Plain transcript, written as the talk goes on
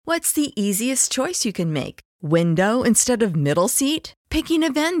What's the easiest choice you can make? Window instead of middle seat? Picking a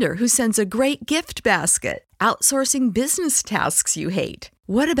vendor who sends a great gift basket? Outsourcing business tasks you hate?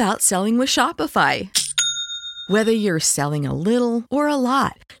 What about selling with Shopify? Whether you're selling a little or a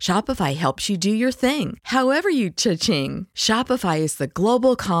lot, Shopify helps you do your thing, however you cha-ching. Shopify is the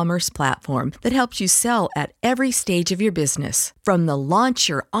global commerce platform that helps you sell at every stage of your business. From the launch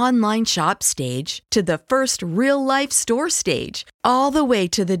your online shop stage to the first real-life store stage, all the way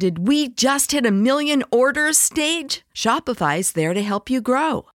to the did we just hit a million orders stage. Shopify's there to help you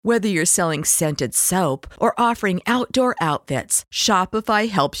grow. Whether you're selling scented soap or offering outdoor outfits, Shopify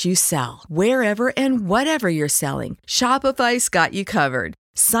helps you sell. Wherever and whatever you're selling, Shopify's got you covered.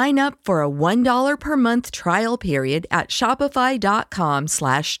 Sign up for a $1 per month trial period at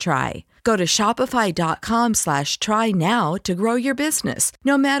shopify.com/try. Go to shopify.com/try now to grow your business,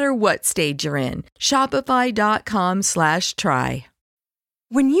 no matter what stage you're in. Shopify.com/try.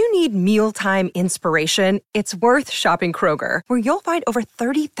 When you need mealtime inspiration, it's worth shopping Kroger, where you'll find over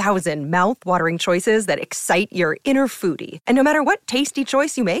 30,000 mouth-watering choices that excite your inner foodie. And no matter what tasty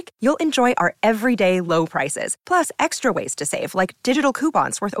choice you make, you'll enjoy our everyday low prices, plus extra ways to save, like digital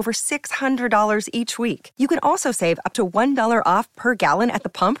coupons worth over $600 each week. You can also save up to $1 off per gallon at the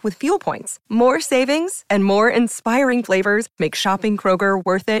pump with fuel points. More savings and more inspiring flavors make shopping Kroger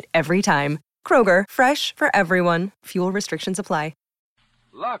worth it every time. Kroger, fresh for everyone. Fuel restrictions apply.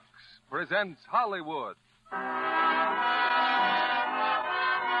 Lux presents Hollywood.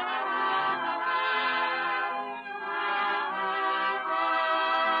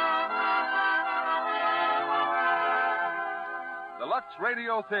 The Lux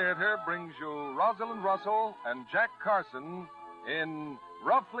Radio Theater brings you Rosalind Russell and Jack Carson in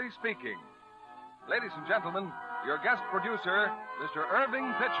Roughly Speaking. Ladies and gentlemen, your guest producer, Mr.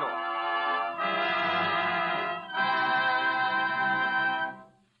 Irving Pitchell.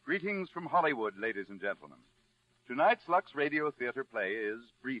 Greetings from Hollywood, ladies and gentlemen. Tonight's Lux Radio Theater play is,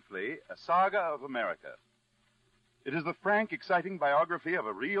 briefly, A Saga of America. It is the frank, exciting biography of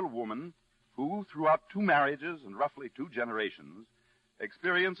a real woman who, throughout 2 marriages and roughly 2 generations,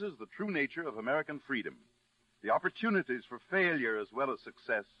 experiences the true nature of American freedom, the opportunities for failure as well as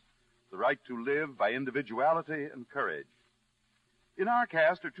success, the right to live by individuality and courage. In our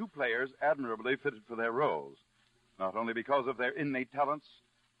cast are 2 players admirably fitted for their roles, not only because of their innate talents,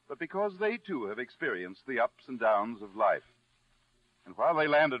 but because they, too, have experienced the ups and downs of life. And while they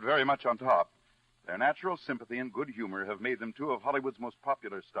landed very much on top, their natural sympathy and good humor have made them 2 of Hollywood's most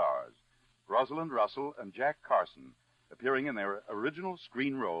popular stars, Rosalind Russell and Jack Carson, appearing in their original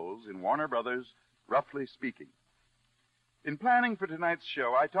screen roles in Warner Brothers' Roughly Speaking. In planning for tonight's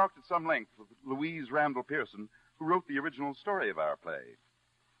show, I talked at some length with Louise Randall Pearson, who wrote the original story of our play.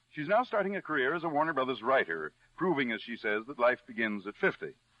 She's now starting a career as a Warner Brothers writer, proving, as she says, that life begins at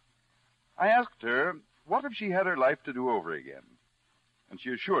 50. I asked her, what if she had her life to do over again? And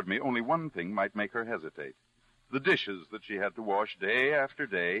she assured me only one thing might make her hesitate: the dishes that she had to wash day after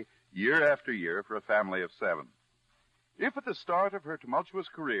day, year after year, for a family of 7. If at the start of her tumultuous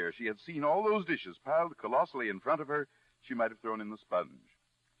career she had seen all those dishes piled colossally in front of her, she might have thrown in the sponge.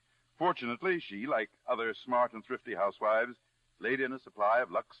 Fortunately, she, like other smart and thrifty housewives, laid in a supply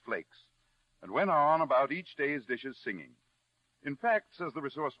of Lux Flakes and went on about each day's dishes singing. In fact, says the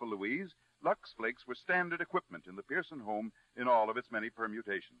resourceful Louise, Lux Flakes were standard equipment in the Pearson home in all of its many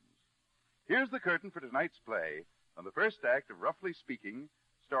permutations. Here's the curtain for tonight's play on the first act of Roughly Speaking,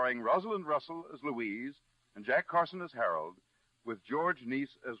 starring Rosalind Russell as Louise and Jack Carson as Harold, with George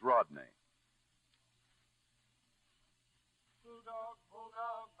Neese as Rodney. Bulldog,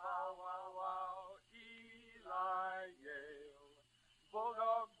 bulldog, bow, wow, wow, Eli Yale.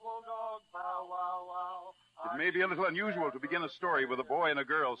 Bulldog, bulldog, bow, wow, wow. It may be a little unusual to begin a story with a boy and a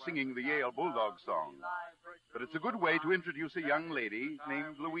girl singing the Yale Bulldog song, but it's a good way to introduce a young lady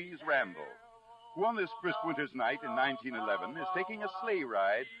named Louise Randall, who on this brisk winter's night in 1911 is taking a sleigh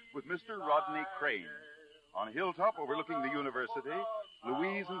ride with Mr. Rodney Crane. On a hilltop overlooking the university,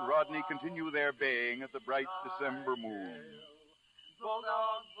 Louise and Rodney continue their baying at the bright December moon.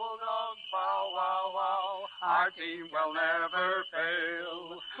 Bulldog, bulldog, bow, wow, wow, our team will never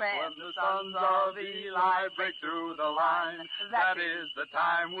fail. When the sons of Eli break through the line, that is the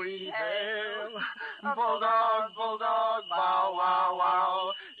time we hail. Bulldog, bulldog, bow, wow,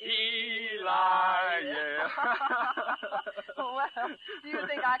 wow, Eli, yeah. Well, do you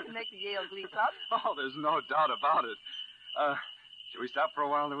think I can make the Yale Glee Club? Oh, there's no doubt about it. Shall we stop for a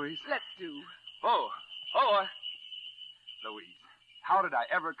while, Louise? Let's do. Louise, how did I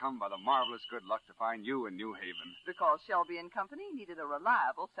ever come by the marvelous good luck to find you in New Haven? Because Shelby and Company needed a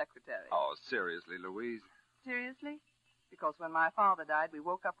reliable secretary. Oh, seriously, Louise. Seriously? Because when my father died, we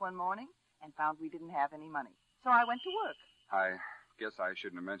woke up one morning and found we didn't have any money. So I went to work. I guess I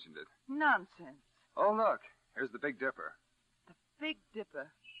shouldn't have mentioned it. Nonsense. Oh, look. Here's the Big Dipper. The Big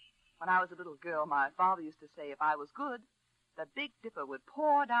Dipper. When I was a little girl, my father used to say if I was good, the Big Dipper would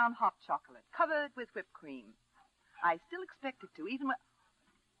pour down hot chocolate covered with whipped cream. I still expect it to, even when...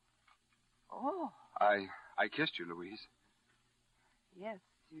 Oh. I kissed you, Louise. Yes,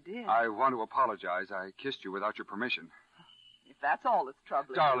 you did. I want to apologize. I kissed you without your permission. If that's all that's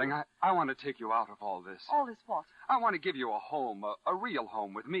troubling Darling, you. I want to take you out of all this. All this what? I want to give you a home, a real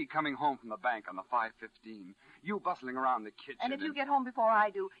home, with me coming home from the bank on the 5:15. You bustling around the kitchen. And if you get home before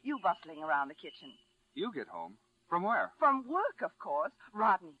I do, you bustling around the kitchen. You get home? From where? From work, of course.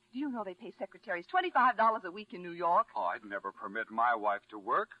 Rodney, do you know they pay secretaries $25 a week in New York? Oh, I'd never permit my wife to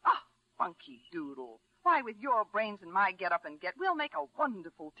work. Ah, funky doodle. Why, with your brains and my get-up and get, we'll make a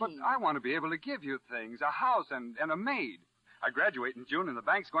wonderful team. But I want to be able to give you things, a house and a maid. I graduate in June, and the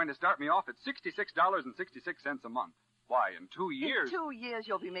bank's going to start me off at $66.66 a month. Why, in 2 years... In 2 years,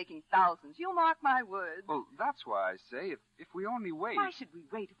 you'll be making thousands. You mark my words. Well, that's why I say, if we only wait... Why should we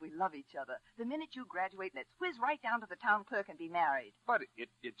wait if we love each other? The minute you graduate, let's whiz right down to the town clerk and be married. But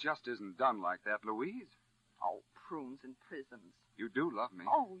it just isn't done like that, Louise. Oh, prunes and prisms. You do love me.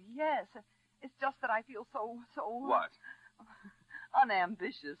 Oh, yes. It's just that I feel so... What?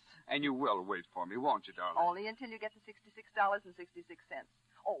 Unambitious. And you will wait for me, won't you, darling? Only until you get the $66.66.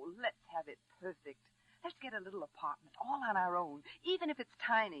 Oh, let's have it perfect. Let's get a little apartment, all on our own, even if it's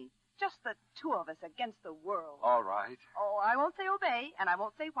tiny. Just the two of us against the world. All right. Oh, I won't say obey, and I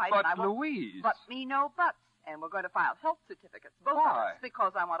won't say white. But, and I won't... Louise... But me no buts. And we're going to file health certificates, both Why? of us,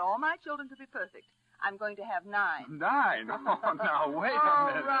 because I want all my children to be perfect. I'm going to have 9. 9? Oh, now, wait a Oh,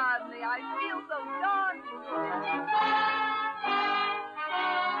 minute. Rodney, I feel so darn good.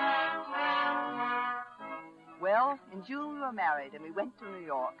 Well, in June we were married, and we went to New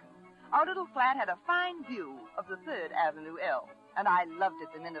York. Our little flat had a fine view of the 3rd Avenue L, and I loved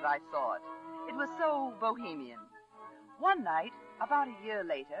it the minute I saw it. It was so bohemian. One night, about a year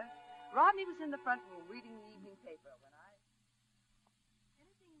later, Rodney was in the front room reading the evening paper when I...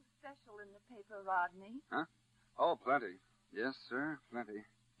 Anything special in the paper, Rodney? Huh? Oh, plenty. Yes, sir, plenty.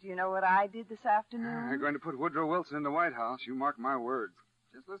 Do you know what I did this afternoon? They're going to put Woodrow Wilson in the White House. You mark my words.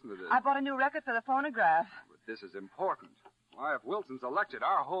 Just listen to this. I bought a new record for the phonograph. But this is important. Why, if Wilson's elected,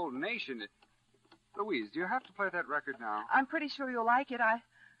 our whole nation... Louise, do you have to play that record now? I'm pretty sure you'll like it. I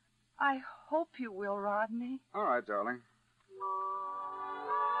hope you will, Rodney. All right, darling.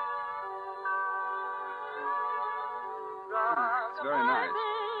 It's very nice.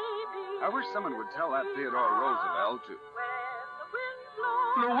 I wish someone would tell that Theodore Roosevelt to...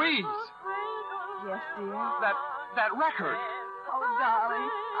 Louise! Yes, dear? That record! Oh, darling,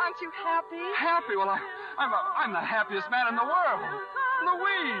 aren't you happy? Happy? Well, I'm the happiest man in the world.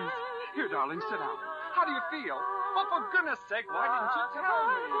 Louise! Here, darling, sit down. How do you feel? Oh, for goodness sake, why didn't you tell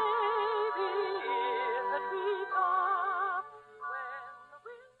me?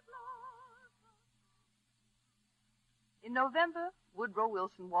 In November, Woodrow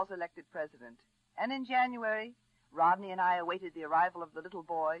Wilson was elected president. And in January, Rodney and I awaited the arrival of the little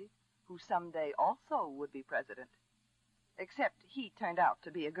boy who someday also would be president. Except he turned out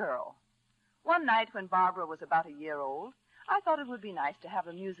to be a girl. One night when Barbara was about a year old, I thought it would be nice to have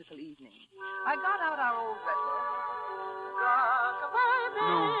a musical evening. I got out our old record.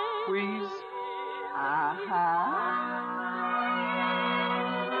 Louise?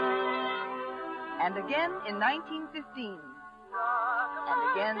 And again in 1915. And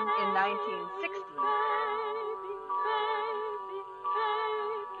again in 1916.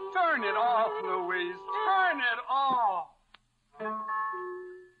 Turn it off, Louise. Turn it off.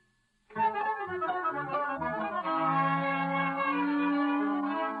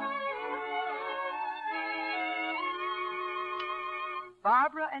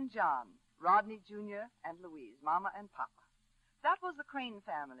 Barbara and John, Rodney Jr. and Louise, Mama and Papa. That was the Crane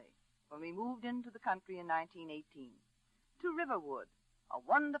family when we moved into the country in 1918. To Riverwood, a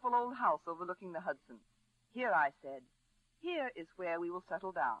wonderful old house overlooking the Hudson. Here, I said, here is where we will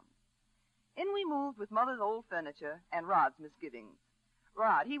settle down. In we moved with Mother's old furniture and Rod's misgivings.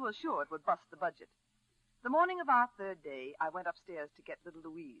 Rod, he was sure it would bust the budget. The morning of our 3rd day, I went upstairs to get little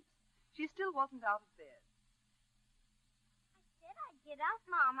Louise. She still wasn't out of bed. Get up,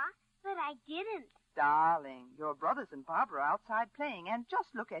 Mama, but I didn't. Darling, your brothers and Barbara are outside playing, and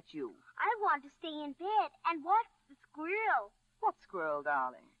just look at you. I want to stay in bed and watch the squirrel. What squirrel,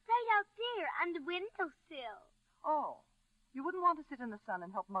 darling? Right out there on the windowsill. Oh, you wouldn't want to sit in the sun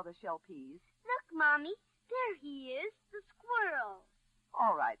and help Mother shell peas? Look, Mommy, there he is, the squirrel.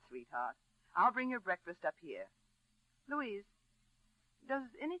 All right, sweetheart. I'll bring your breakfast up here. Louise, does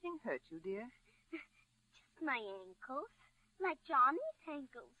anything hurt you, dear? Just my ankles. Like Johnny's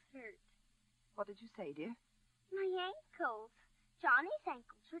ankles hurt. What did you say, dear? My ankles. Johnny's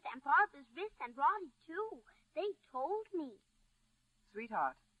ankles hurt, and Barbara's wrist, and Roddy, too. They told me.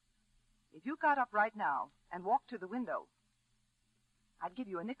 Sweetheart, if you got up right now and walked to the window, I'd give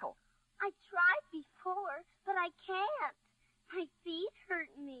you a nickel. I tried before, but I can't. My feet hurt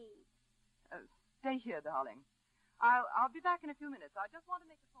me. Stay here, darling. I'll be back in a few minutes. I just want to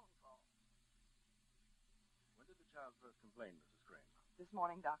make a phone call. When did the child first complain, Mrs. Crane? This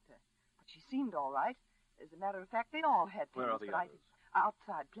morning, Doctor. But she seemed all right. As a matter of fact, they all had pains. Where are the others?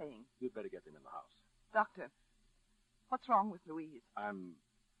 Outside playing. You'd better get them in the house. Doctor, what's wrong with Louise? I'm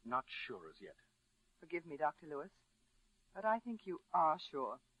not sure as yet. Forgive me, Dr. Lewis, but I think you are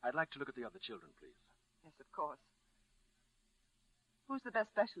sure. I'd like to look at the other children, please. Yes, of course. Who's the best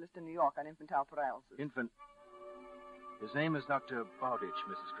specialist in New York on infantile paralysis? His name is Dr. Bowditch,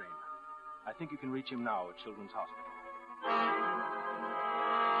 Mrs. Crane. I think you can reach him now at Children's Hospital.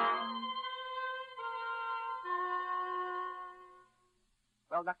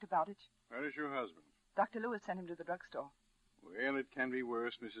 Well, Dr. Bowditch? Where is your husband? Dr. Lewis sent him to the drugstore. Well, it can be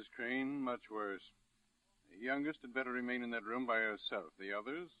worse, Mrs. Crane, much worse. The youngest had better remain in that room by herself. The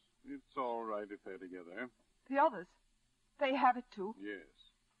others, it's all right if they're together. The others? They have it, too? Yes.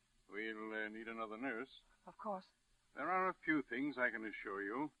 We'll need another nurse. Of course. There are a few things I can assure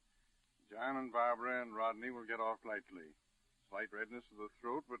you. John and Barbara and Rodney will get off lightly. Slight redness of the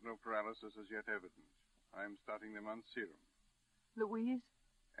throat, but no paralysis as yet evident. I'm starting them on serum. Louise?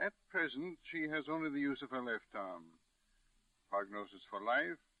 At present, she has only the use of her left arm. Prognosis for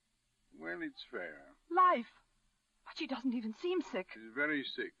life? Well, it's fair. Life? But she doesn't even seem sick. She's very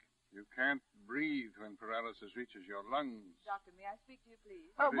sick. You can't breathe when paralysis reaches your lungs. Doctor, may I speak to you,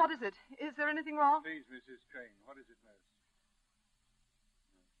 please? What is it? Is there anything wrong? Please, Mrs. Crane. What is it, nurse?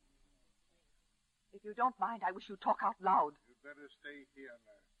 If you don't mind, I wish you'd talk out loud. You'd better stay here,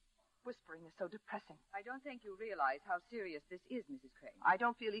 nurse. Whispering is so depressing. I don't think you realize how serious this is, Mrs. Crane. I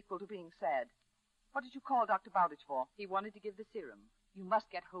don't feel equal to being sad. What did you call Dr. Bowditch for? He wanted to give the serum. You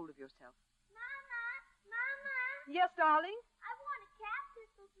must get hold of yourself. Mama! Mama! Yes, darling? I want a cat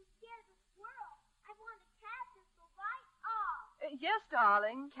pistol to scare the squirrel. I want a cat pistol right off. Yes,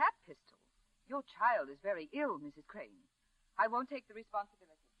 darling. Cat pistol? Your child is very ill, Mrs. Crane. I won't take the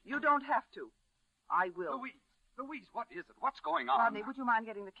responsibility. You don't have to. I will. Louise, what is it? What's going on? Rodney, would you mind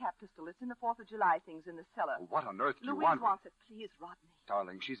getting the cat pistol? It's in the 4th of July things in the cellar. Oh, what on earth do you Louise want? wants it. Please, Rodney.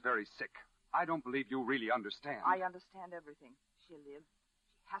 Darling, she's very sick. I don't believe you really understand. I understand everything. She'll live.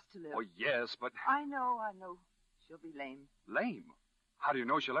 She has to live. Oh, yes, but... I know. She'll be lame. Lame? How do you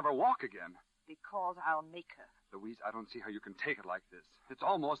know she'll ever walk again? Because I'll make her. Louise, I don't see how you can take it like this. It's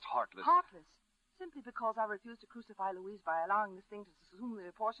almost heartless. Heartless? Simply because I refuse to crucify Louise by allowing this thing to assume the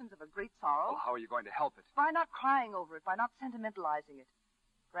proportions of a great sorrow? Well, how are you going to help it? By not crying over it, by not sentimentalizing it.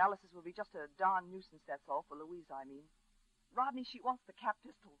 Paralysis will be just a darn nuisance, that's all, for Louise, I mean. Rodney, she wants the cat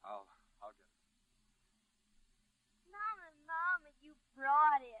pistol. I'll get it. Mama, you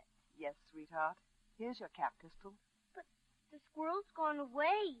brought it. Yes, sweetheart. Here's your cat pistol. But the squirrel's gone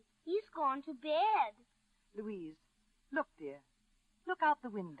away. He's gone to bed. Louise, look, dear. Look out the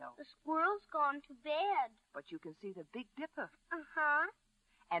window. The squirrel's gone to bed. But you can see the Big Dipper. Uh-huh.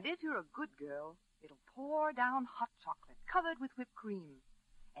 And if you're a good girl, it'll pour down hot chocolate covered with whipped cream.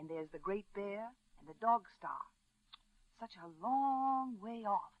 And there's the Great Bear and the Dog Star. Such a long way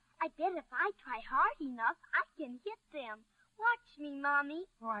off. I bet if I try hard enough, I can hit them. Watch me, Mommy.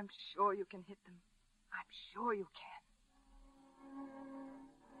 Oh, I'm sure you can hit them. I'm sure you can.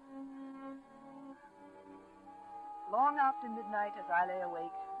 Long after midnight, as I lay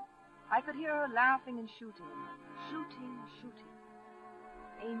awake, I could hear her laughing and shooting,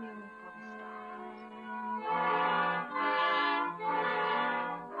 aiming for the stars.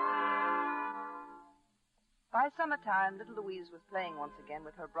 By summertime, little Louise was playing once again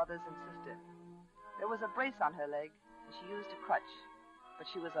with her brothers and sister. There was a brace on her leg, and she used a crutch, but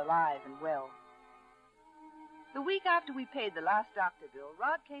she was alive and well. The week after we paid the last doctor bill,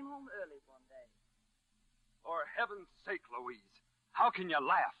 Rod came home early one day. For heaven's sake, Louise, how can you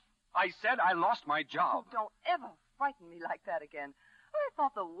laugh? I said I lost my job. Oh, don't ever frighten me like that again. I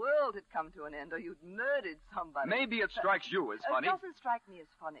thought the world had come to an end, or you'd murdered somebody. Maybe it strikes you as funny. It doesn't strike me as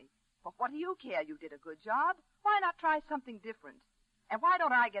funny. But what do you care? You did a good job. Why not try something different? And why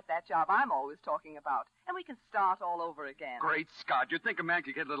don't I get that job I'm always talking about? And we can start all over again. Great Scott, you'd think a man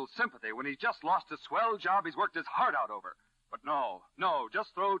could get a little sympathy when he's just lost a swell job he's worked his heart out over. But no,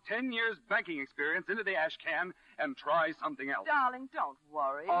 just throw 10 years banking experience into the ash can and try something else. Darling, don't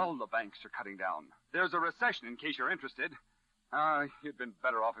worry. All the banks are cutting down. There's a recession, in case you're interested. You'd been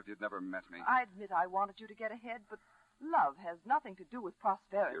better off if you'd never met me. I admit I wanted you to get ahead, but love has nothing to do with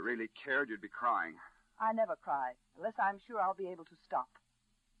prosperity. If you really cared, you'd be crying. I never cry, unless I'm sure I'll be able to stop.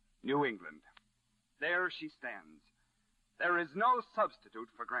 New England. There she stands. There is no substitute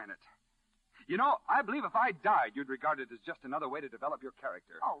for granite. You know, I believe if I died, you'd regard it as just another way to develop your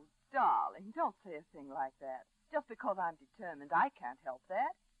character. Oh, darling, don't say a thing like that. Just because I'm determined, I can't help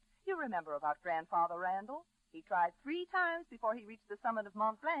that. You remember about Grandfather Randall? He tried 3 times before he reached the summit of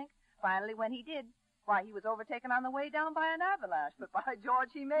Mont Blanc. Finally, when he did, why, he was overtaken on the way down by an avalanche. But by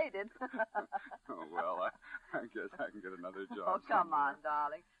George, he made it. Oh, well, I guess I can get another job. Oh, come on,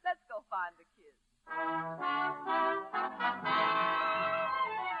 darling. Let's go find the kids.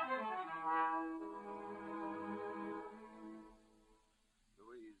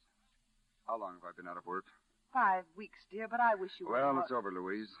 Louise, how long have I been out of work? 5 weeks, dear, but I wish you were... Well, it's over,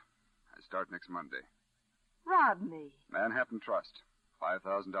 Louise. I start next Monday. Rodney. Manhattan Trust.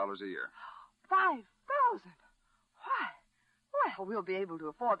 $5,000 a year. 5,000? Why? Well, we'll be able to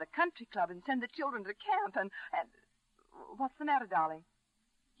afford the country club and send the children to camp and... What's the matter, darling?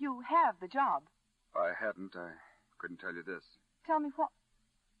 You have the job. If I hadn't, I couldn't tell you this. Tell me what...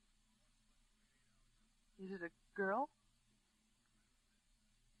 Is it a girl?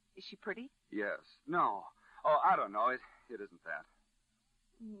 Is she pretty? Yes. No. Oh, I don't know. It isn't that.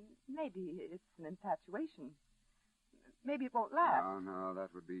 Maybe it's an infatuation. Maybe it won't last. No, that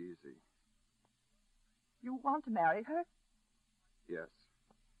would be easy. You want to marry her? Yes.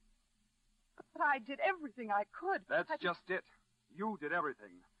 But I did everything I could. That's just it. You did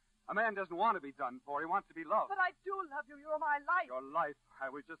everything. A man doesn't want to be done for. He wants to be loved. But I do love you. You're my life. Your life.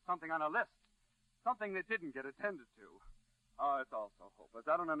 I was just something on a list. Something that didn't get attended to. Oh, it's all so hopeless.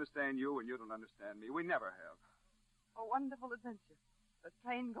 I don't understand you, and you don't understand me. We never have. A wonderful adventure. A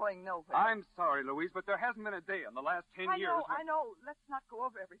train going nowhere. I'm sorry, Louise, but there hasn't been a day in the last 10 years. I know. Let's not go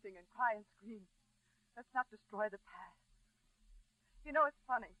over everything and cry and scream. Let's not destroy the past. You know, it's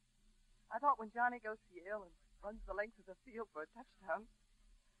funny. I thought when Johnny goes to Yale and runs the length of the field for a touchdown,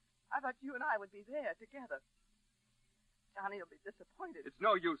 I thought you and I would be there together. Johnny will be disappointed. It's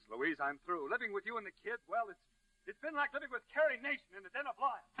no use, Louise. I'm through. Living with you and the kids, well, it's been like living with Carrie Nation in the Den of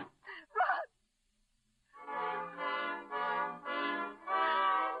Lions. Run!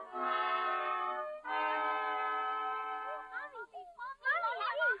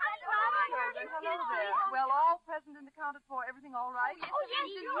 Hello there. Well, all present and accounted for. Everything all right? Oh, yes,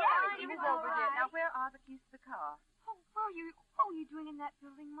 It was over there. Now, where are the keys to the car? Oh, what are you doing in that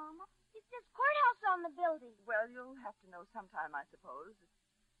building, Mama? It says courthouse on the building. Well, you'll have to know sometime, I suppose.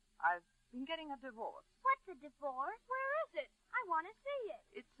 I've been getting a divorce. What's a divorce? Where is it? I want to see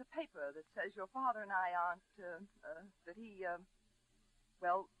it. It's a paper that says your father and I aren't,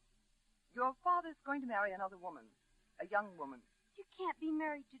 well, your father's going to marry another woman, a young woman. You can't be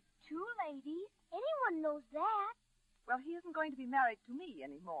married to 2 ladies. Anyone knows that. Well, he isn't going to be married to me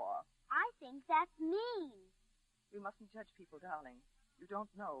anymore. I think that's mean. We mustn't judge people, darling. You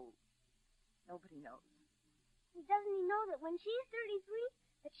don't know. Nobody knows. Doesn't he know that when she's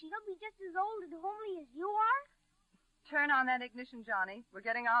 33, that she'll be just as old and homely as you are? Turn on that ignition, Johnny. We're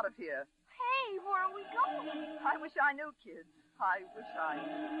getting out of here. Hey, where are we going? I wish I knew, kids. I wish I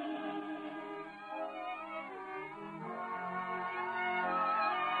knew.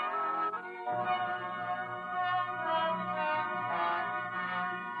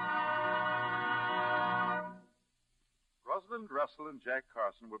 Rosalind Russell and Jack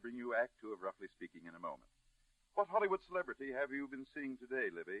Carson will bring you Act 2 of Roughly Speaking in a moment. What Hollywood celebrity have you been seeing today,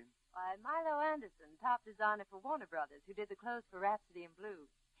 Libby? Why, Milo Anderson, top designer for Warner Brothers, who did the clothes for Rhapsody in Blue.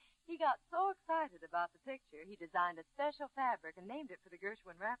 He got so excited about the picture, he designed a special fabric and named it for the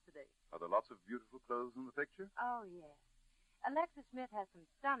Gershwin Rhapsody. Are there lots of beautiful clothes in the picture? Oh, yes. Alexa Smith has some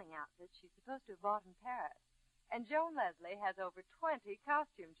stunning outfits she's supposed to have bought in Paris. And Joan Leslie has over 20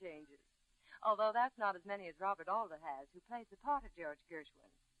 costume changes. Although that's not as many as Robert Alda has, who plays the part of George Gershwin.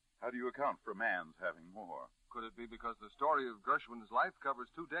 How do you account for a man's having more? Could it be because the story of Gershwin's life covers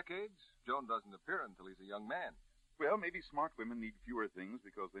 2 decades? Joan doesn't appear until he's a young man. Well, maybe smart women need fewer things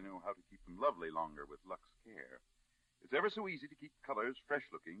because they know how to keep them lovely longer with Lux Care. It's ever so easy to keep colors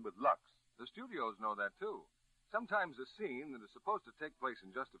fresh-looking with Lux. The studios know that, too. Sometimes a scene that is supposed to take place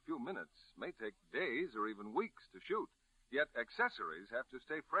in just a few minutes may take days or even weeks to shoot. Yet accessories have to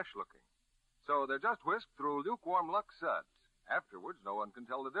stay fresh-looking. So they're just whisked through lukewarm Lux suds. Afterwards, no one can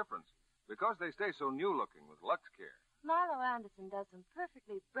tell the difference because they stay so new-looking with Lux Care. Milo Anderson does some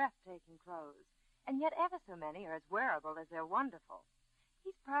perfectly breathtaking clothes, and yet ever so many are as wearable as they're wonderful.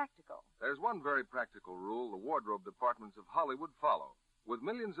 He's practical. There's one very practical rule the wardrobe departments of Hollywood follow. With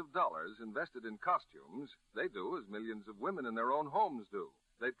millions of dollars invested in costumes, they do as millions of women in their own homes do.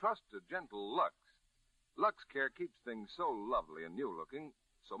 They trust to gentle Lux. Lux Care keeps things so lovely and new-looking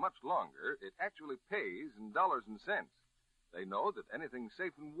so much longer, it actually pays in dollars and cents. They know that anything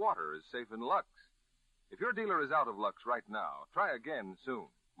safe in water is safe in Lux. If your dealer is out of Lux right now, try again soon.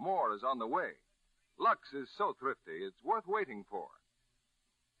 More is on the way. Lux is so thrifty, it's worth waiting for.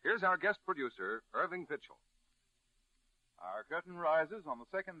 Here's our guest producer, Irving Pitchell. Our curtain rises on the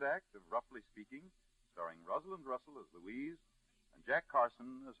second act of Roughly Speaking, starring Rosalind Russell as Louise and Jack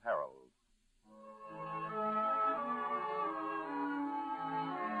Carson as Harold.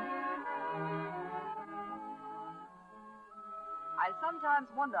 I sometimes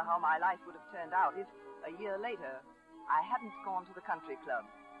wonder how my life would have turned out if, a year later, I hadn't gone to the country club.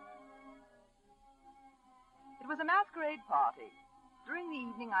 It was a masquerade party. During the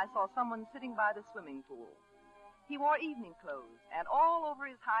evening, I saw someone sitting by the swimming pool. He wore evening clothes, and all over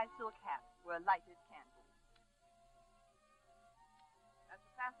his high silk hat were lighted candles. That's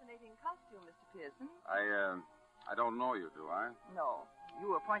a fascinating costume, Mr. Pearson. I don't know you, do I? No, you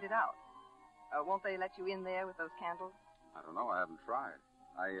were pointed out. Won't they let you in there with those candles? I don't know. I haven't tried.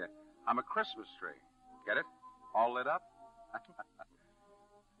 I'm a Christmas tree. Get it? All lit up?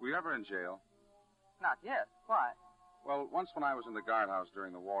 Were you ever in jail? Not yet. Why? Well, once when I was in the guardhouse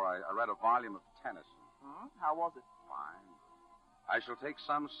during the war, I read a volume of Tennyson. How was it? Fine. I shall take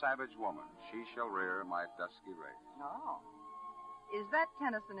some savage woman. She shall rear my dusky race. Oh. Is that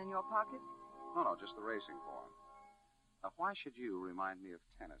Tennyson in your pocket? No, just the racing form. Now, why should you remind me of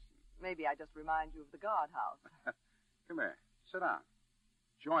Tennyson? Maybe I just remind you of the guardhouse. Come here. Sit down.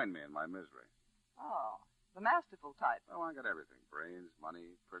 Join me in my misery. Oh, the masterful type. Oh, I got everything. Brains,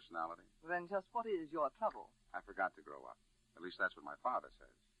 money, personality. Then just what is your trouble? I forgot to grow up. At least that's what my father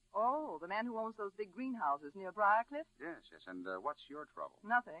says. Oh, the man who owns those big greenhouses near Briarcliff? Yes. And what's your trouble?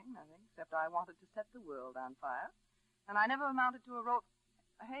 Nothing, except I wanted to set the world on fire. And I never amounted to a rope.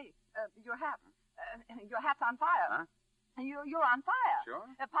 Hey, your hat. Your hat's on fire. Huh? You're on fire. Sure?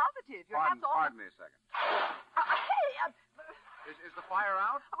 Positive. Your hat's all... Pardon me a second. Is the fire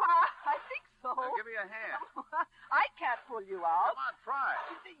out? I think so. Now, give me a hand. I can't pull you out. Come on, try.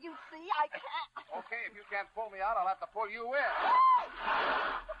 You see, I can't. Okay, if you can't pull me out, I'll have to pull you in.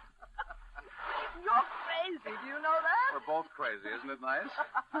 You're crazy. Do you know that? We're both crazy. Isn't it nice?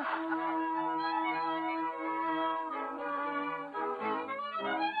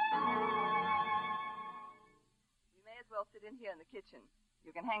 You may as well sit in here in the kitchen.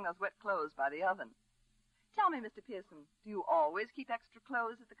 You can hang those wet clothes by the oven. Tell me, Mr. Pearson, do you always keep extra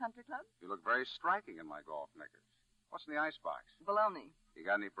clothes at the country club? You look very striking in my golf knickers. What's in the icebox? Bologna. You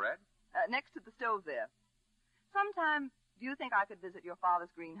got any bread? Next to the stove there. Sometime, do you think I could visit your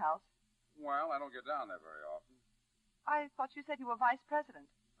father's greenhouse? Well, I don't get down there very often. I thought you said you were vice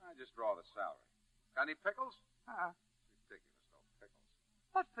president. I just draw the salary. Got any pickles? Ridiculous, no pickles.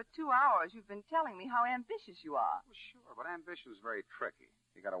 But for 2 hours, you've been telling me how ambitious you are. Well, sure, but ambition's very tricky.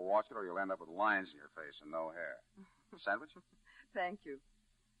 You got to watch it or you'll end up with lines in your face and no hair. Sandwich? Thank you.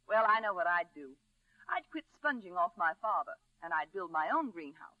 Well, I know what I'd do. I'd quit sponging off my father, and I'd build my own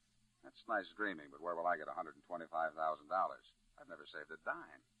greenhouse. That's nice dreaming, but where will I get $125,000? I've never saved a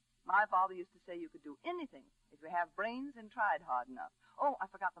dime. My father used to say you could do anything if you have brains and tried hard enough. Oh, I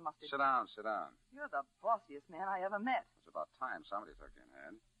forgot the mustard. Sit down. You're the bossiest man I ever met. It's about time somebody took you in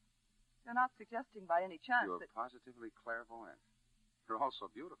hand. You're not suggesting by any chance You're positively clairvoyant. You're also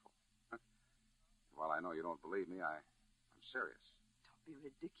beautiful. Well, I know you don't believe me. I'm serious. Don't be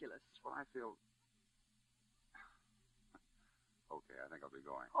ridiculous. Well, I feel... Okay, I think I'll be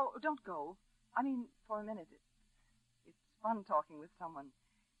going. Oh, don't go. I mean, for a minute. It's fun talking with someone.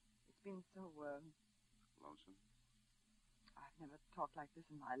 It's been so, Lonesome? I've never talked like this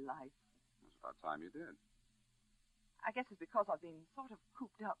in my life. It's about time you did. I guess it's because I've been sort of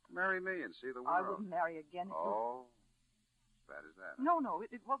cooped up. Marry me and see the world. I wouldn't marry again. Oh, as bad as that. No,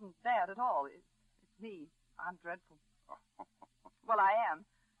 it wasn't bad at all. It's me. I'm dreadful. Oh. Well, I am.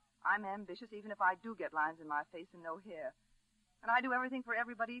 I'm ambitious even if I do get lines in my face and no hair. And I do everything for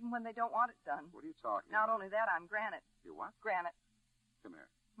everybody even when they don't want it done. What are you talking Not about? only that, I'm granite. You what? Granite. Come here.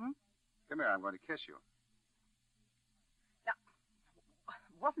 Come here, I'm going to kiss you. Now,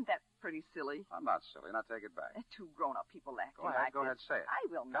 wasn't that pretty silly? I'm not silly. Now take it back. Two grown-up people acting Go ahead, this. say it. I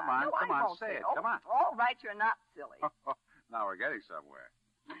will not. Come on, no, come I on, won't say it. Oh, Come on. All right, you're not silly. Now we're getting somewhere.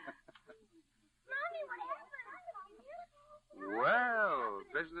 Mommy, what happened? Well,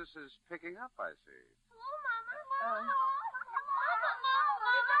 business is picking up, I see. Hello, Mama. Mama.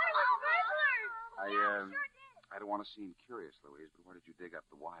 I don't want to seem curious, Louise, but where did you dig up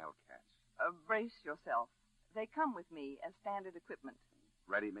the wildcats? Brace yourself. They come with me as standard equipment.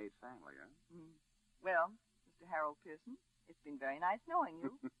 Ready-made family, huh? Well, Mr. Harold Pearson, it's been very nice knowing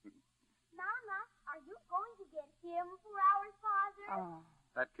you. Mama, are you going to get him for our father? Oh.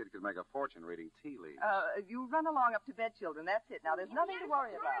 That kid could make a fortune reading tea leaves. You run along up to bed, children. That's it. Now, there's nothing to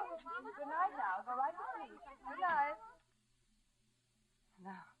worry about. Good night now. Go right to sleep. Good night.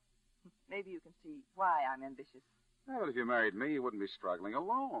 Now, maybe you can see why I'm ambitious. Well, if you married me, you wouldn't be struggling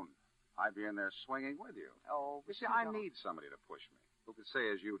alone. I'd be in there swinging with you. Oh, You see, I need somebody to push me, who could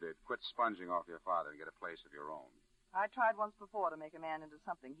say, as you did, quit sponging off your father and get a place of your own. I tried once before to make a man into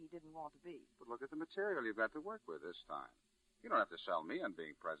something he didn't want to be. But look at the material you've got to work with this time. You don't have to sell me on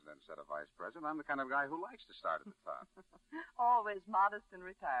being president instead of vice president. I'm the kind of guy who likes to start at the top. Always modest and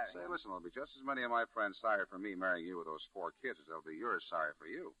retiring. Say, listen, there'll be just as many of my friends sorry for me marrying you with those 4 kids as there'll be yours sorry for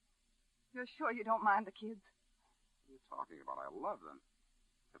you. You're sure you don't mind the kids? What are you talking about? I love them.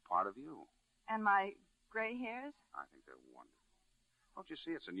 They're part of you. And my gray hairs? I think they're wonderful. Don't you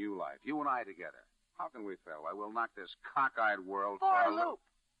see? It's a new life. You and I together. How can we fail? Why, we'll knock this cockeyed world for a loop.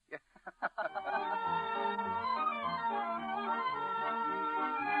 Yeah.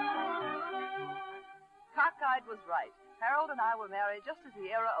 Cockeyed was right. Harold and I were married just as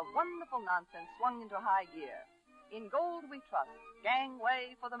the era of wonderful nonsense swung into high gear. In gold we trust.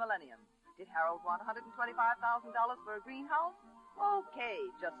 Gangway for the millennium. Did Harold want $125,000 for a greenhouse? Okay,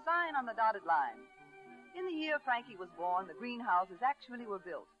 just sign on the dotted line. In the year Frankie was born, the greenhouses actually were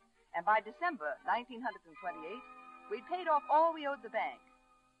built. And by December 1928, we'd paid off all we owed the bank.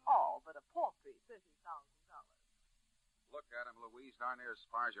 All but a paltry $30,000. Look at them, Louise, darn near as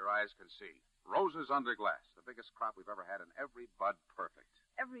far as your eyes can see. Roses under glass, the biggest crop we've ever had, and every bud perfect.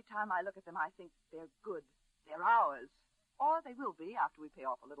 Every time I look at them, I think they're good. They're ours. Or they will be after we pay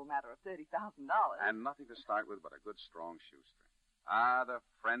off a little matter of $30,000. And nothing to start with but a good, strong shoestring. Ah, the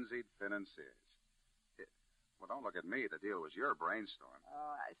frenzied financiers. Well, don't look at me. The deal was your brainstorm.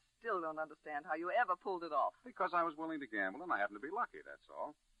 Oh, I still don't understand how you ever pulled it off. Because I was willing to gamble, and I happened to be lucky, that's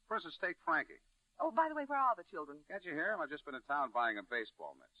all. For instance, take Frankie. Oh, by the way, where are the children? Can't you hear him? I've just been in town buying him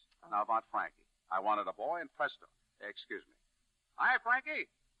baseball mitts. Oh. Now about Frankie. I wanted a boy, and presto. Excuse me. Hi, Frankie.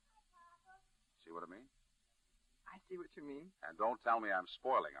 See what I mean? I see what you mean. And don't tell me I'm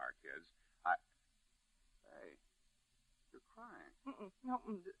spoiling our kids. Hey, you're crying. No,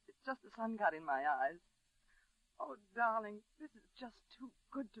 it's just the sun got in my eyes. Oh, darling, this is just too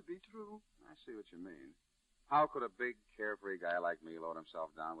good to be true. I see what you mean. How could a big, carefree guy like me load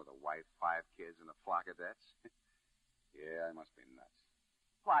himself down with a wife, 5 kids, and a flock of debts? Yeah, I must be nuts.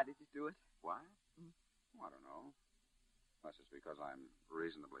 Why did you do it? Why? Well, I don't know. Unless it's because I'm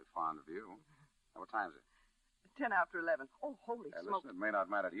reasonably fond of you. Now, what time is it? 10 after 11. Oh, holy smoke. Listen, it may not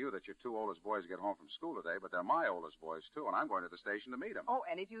matter to you that your 2 oldest boys get home from school today, but they're my oldest boys, too, and I'm going to the station to meet them. Oh,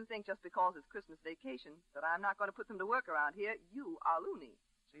 and if you think just because it's Christmas vacation that I'm not going to put them to work around here, you are loony.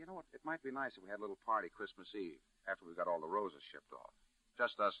 So, you know what? It might be nice if we had a little party Christmas Eve after we got all the roses shipped off.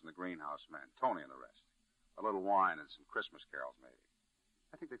 Just us and the greenhouse men, Tony and the rest. A little wine and some Christmas carols, maybe.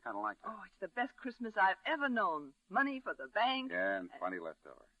 I think they'd kind of like that. Oh, it's the best Christmas I've ever known. Money for the bank. Yeah, and plenty left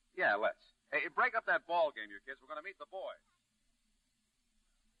over. Yeah, let's. Hey, break up that ball game, you kids. We're going to meet the boys.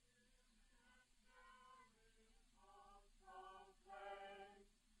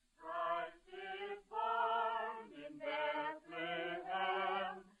 Christ is born in Bethlehem.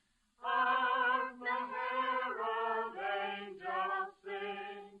 Hark the herald angels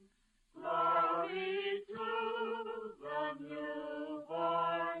sing. Glory to the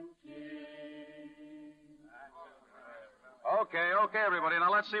newborn King. Okay, everybody.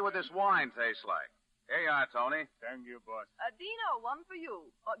 Now let's see what this wine tastes like. Here you are, Tony. Thank you, boss. Dino, one for you.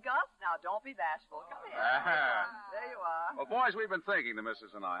 Gus, now don't be bashful. Come here. There you are. Well, boys, we've been thinking, the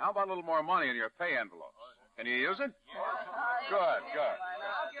missus and I. How about a little more money in your pay envelopes? Can you use it? Good.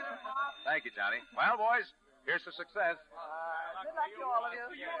 Thank you, Johnny. Well, boys, here's to success. Good luck to all of you.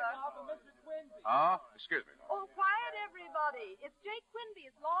 Good luck. Oh, excuse me. Oh, quiet, everybody. It's Jake Quinby.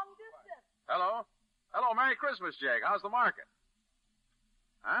 It's long distance. Hello. Merry Christmas, Jake. How's the market?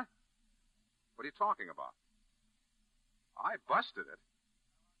 Huh? What are you talking about? I busted it.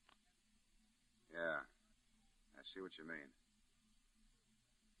 Yeah. I see what you mean.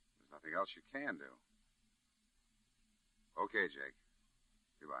 There's nothing else you can do. Okay, Jake.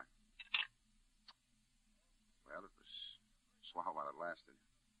 Goodbye. Well, it was swell while it lasted.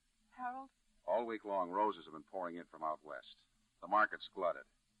 Harold? All week long, roses have been pouring in from out west. The market's glutted.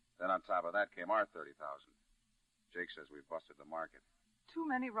 Then on top of that came our 30,000. Jake says we busted the market. Too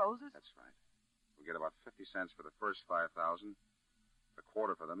many roses? That's right. We get about 50 cents for the first 5,000, a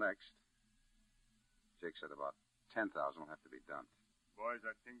quarter for the next. Jake said about 10,000 will have to be dumped. Boys,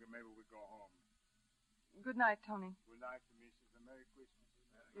 I think that maybe we go home. Good night, Tony. Good night, Mrs. And Merry Christmas.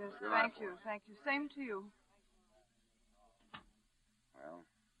 Yes, thank you. Thank you. Same to you. Well,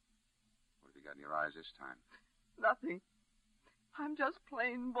 what have you got in your eyes this time? Nothing. I'm just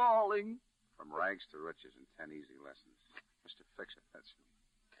plain bawling. From rags to riches in 10 easy lessons. Mr. Fix-It, that's you.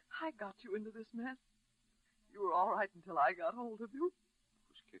 I got you into this mess. You were all right until I got hold of you.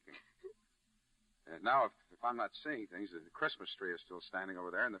 Who's kicking? Now, if I'm not seeing things, the Christmas tree is still standing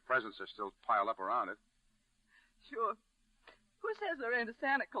over there, and the presents are still piled up around it. Sure. Who says there ain't a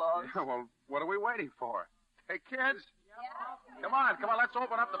Santa Claus? Yeah, well, what are we waiting for? Hey, kids. Yeah. Come on, let's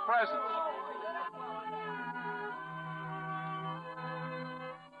open up the presents.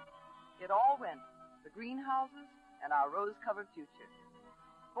 It all went. The greenhouses and our rose-covered future.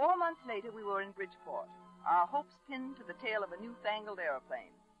 4 months later, we were in Bridgeport, our hopes pinned to the tail of a newfangled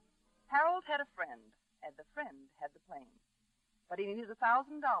airplane. Harold had a friend, and the friend had the plane. But he needed $1,000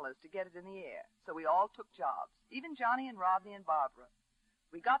 to get it in the air, so we all took jobs, even Johnny and Rodney and Barbara.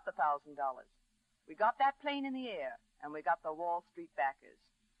 We got the $1,000. We got that plane in the air, and we got the Wall Street backers.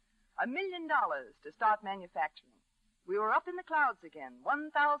 $1 million to start manufacturing. We were up in the clouds again,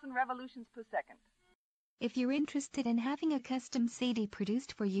 1,000 revolutions per second. If you're interested in having a custom CD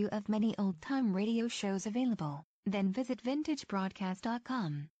produced for you of many old-time radio shows available, then visit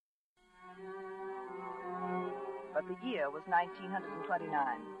vintagebroadcast.com. But the year was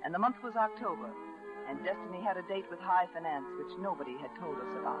 1929, and the month was October, and Destiny had a date with high finance which nobody had told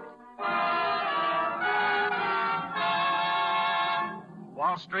us about.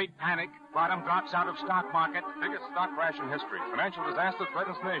 Wall Street panic. Bottom drops out of stock market. Biggest stock crash in history. Financial disaster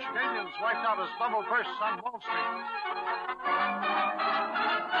threatens nation. Indians wiped out as bubble bursts on Wall Street.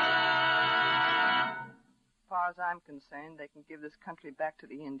 As far as I'm concerned, they can give this country back to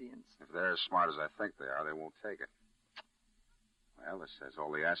the Indians. If they're as smart as I think they are, they won't take it. Well, this has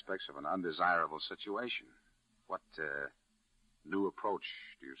all the aspects of an undesirable situation. What new approach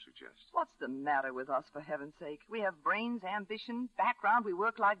do you suggest? What's the matter with us, for heaven's sake? We have brains, ambition, background. We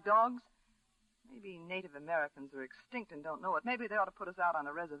work like dogs. Maybe Native Americans are extinct and don't know it. Maybe they ought to put us out on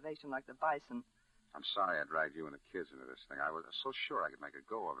a reservation like the bison. I'm sorry I dragged you and the kids into this thing. I was so sure I could make a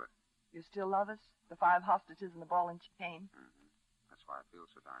go of it. You still love us? The 5 hostages and the ball and chain? Mm-hmm. That's why I feel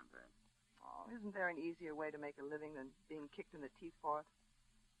so darn bad. Oh, isn't there an easier way to make a living than being kicked in the teeth for it?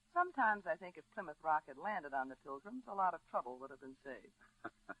 Sometimes I think if Plymouth Rock had landed on the Pilgrims, a lot of trouble would have been saved.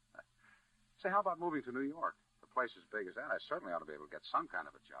 Say, how about moving to New York? A place as big as that, I certainly ought to be able to get some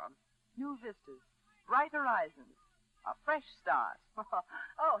kind of a job. New vistas, bright horizons, a fresh start.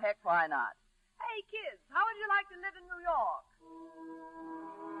 Oh, heck, why not? Hey, kids, how would you like to live in New York?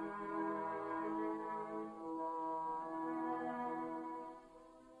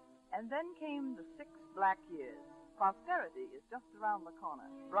 And then came the 6 black years. Prosperity is just around the corner.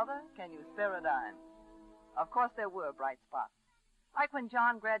 Brother, can you spare a dime? Of course, there were bright spots. Like when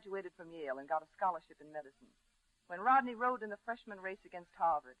John graduated from Yale and got a scholarship in medicine. When Rodney rode in the freshman race against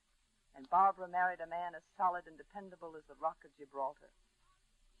Harvard. And Barbara married a man as solid and dependable as the Rock of Gibraltar.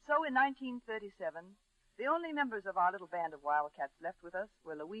 So in 1937, the only members of our little band of wildcats left with us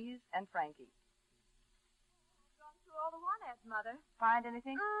were Louise and Frankie. All the want-ads, Mother. Find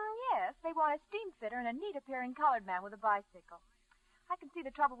anything? Yes. They want a steam fitter and a neat-appearing colored man with a bicycle. I can see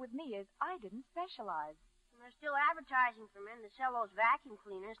the trouble with me is I didn't specialize. And they're still advertising for men to sell those vacuum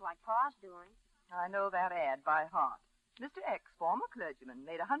cleaners like Pa's doing. I know that ad by heart. Mr. X, former clergyman,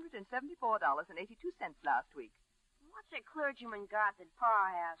 made $174.82 last week. What's a clergyman got that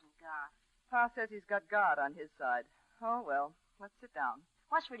Pa hasn't got? Pa says he's got God on his side. Oh, well, let's sit down.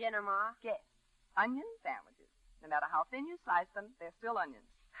 What's for dinner, Ma? Guess. Onion sandwiches. No matter how thin you slice them, they're still onions.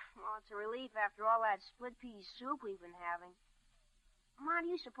 Well, it's a relief after all that split pea soup we've been having. Ma,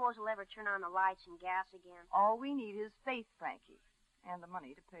 do you suppose we'll ever turn on the lights and gas again? All we need is faith, Frankie, and the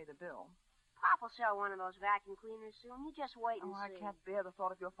money to pay the bill. Pop will sell one of those vacuum cleaners soon. You just wait and see. I can't bear the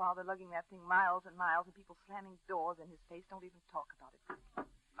thought of your father lugging that thing miles and miles and people slamming doors in his face. Don't even talk about it.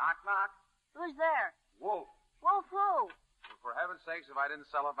 Knock, knock. Who's there? Wolf. Wolf who? Well, for heaven's sakes, if I didn't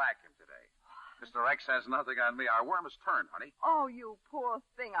sell a vacuum today. Mr. X has nothing on me. Our worm has turned, honey. Oh, you poor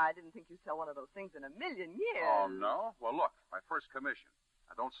thing. I didn't think you'd sell one of those things in a million years. Oh, no? Well, look, my first commission.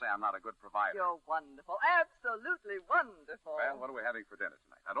 Now, don't say I'm not a good provider. You're wonderful. Absolutely wonderful. Well, what are we having for dinner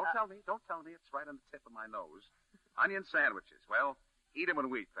tonight? Now, don't tell me. Don't tell me. It's right on the tip of my nose. Onion sandwiches. Well, eat 'em and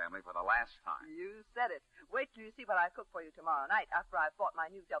wheat, family, for the last time. You said it. Wait till you see what I cook for you tomorrow night after I've bought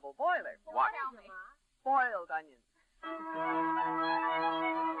my new double boiler. What? Tell me. Boiled onions.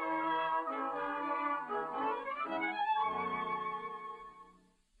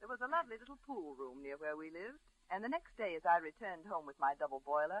 There was a lovely little pool room near where we lived, and the next day as I returned home with my double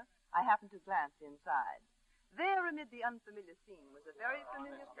boiler, I happened to glance inside. There, amid the unfamiliar scene, was a very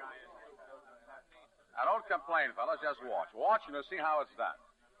familiar face. Now, don't complain, fellas. Just watch. Watch and you'll see how it's done.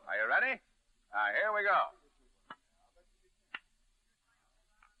 Are you ready? Here we go.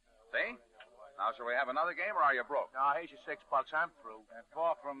 See? Now, shall we have another game, or are you broke? No, here's your $6. I'm through.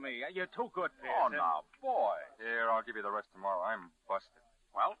 Far from me. You're too good, Oh, Pearson. now, boy. Here, I'll give you the rest tomorrow. I'm busted.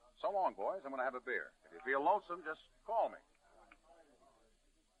 Well, so long, boys. I'm going to have a beer. If you feel lonesome, just call me.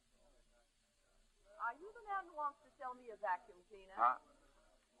 Are you the man who wants to sell me a vacuum cleaner? Huh?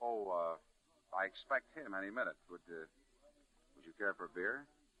 Oh, I expect him any minute. Would you care for a beer?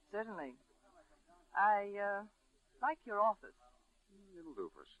 Certainly. I like your office. It'll do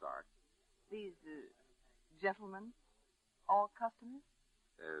for a start. These gentlemen, all customers?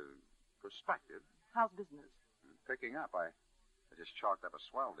 Prospective. How's business? Picking up. I just chalked up a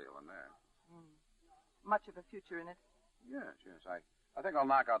swell deal in there. Much of a future in it? Yes. I think I'll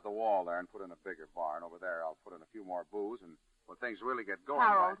knock out the wall there and put in a bigger bar, and over there I'll put in a few more booths, and when things really get going...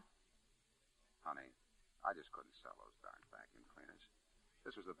 Harold. Honey, I just couldn't sell those darn vacuum cleaners.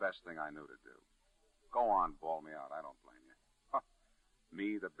 This was the best thing I knew to do. Go on, bawl me out. I don't blame you. Huh.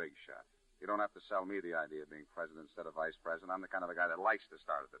 Me, the big shot. You don't have to sell me the idea of being president instead of vice president. I'm the kind of a guy that likes to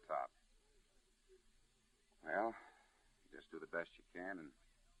start at the top. Well, you just do the best you can,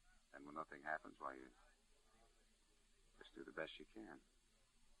 and when nothing happens, why, you just do the best you can.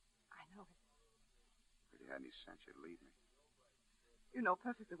 I know it. If you had any sense, you'd leave me. You know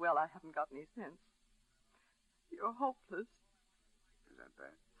perfectly well I haven't got any sense. You're hopeless. Is that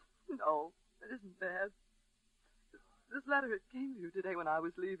bad? No, it isn't bad. This letter, it came to you today when I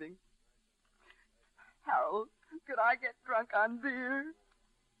was leaving. Harold, could I get drunk on beer?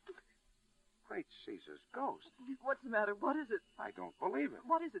 Great Caesar's ghost. What's the matter? What is it? I don't believe it.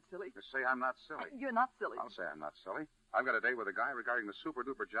 What is it, silly? Just say I'm not silly. You're not silly. I'll say I'm not silly. I've got a date with a guy regarding the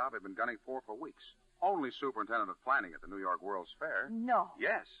super-duper job I've been gunning for weeks. Only superintendent of planning at the New York World's Fair. No.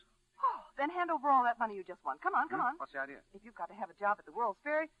 Yes. Oh, then hand over all that money you just won. Come on. What's the idea? If you've got to have a job at the World's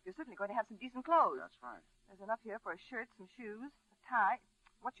Fair, you're certainly going to have some decent clothes. That's right. There's enough here for a shirt, some shoes, a tie.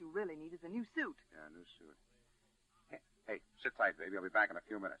 What you really need is a new suit. Yeah, a new suit. Hey, sit tight, baby. I'll be back in a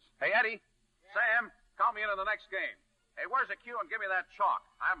few minutes. Hey, Eddie. Sam, count me into the next game. Hey, where's the cue and give me that chalk?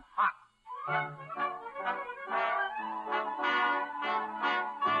 I'm hot.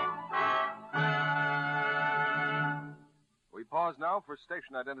 We pause now for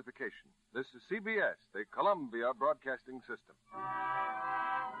station identification. This is CBS, the Columbia Broadcasting System.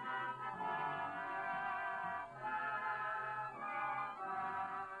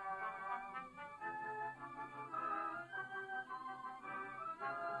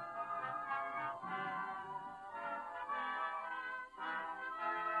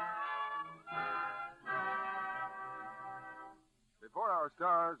 Before our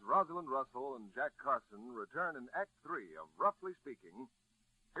stars, Rosalind Russell and Jack Carson, return in Act 3 of Roughly Speaking,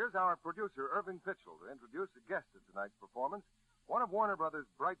 here's our producer, Irving Pitchell, to introduce a guest at tonight's performance, one of Warner Brothers'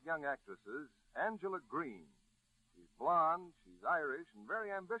 bright young actresses, Angela Green. She's blonde, she's Irish, and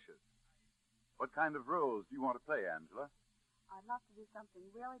very ambitious. What kind of roles do you want to play, Angela? I'd love to do something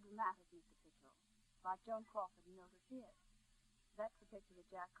really dramatic, Mr. Pitchell, like Joan Crawford in Mildred Pierce. That's the picture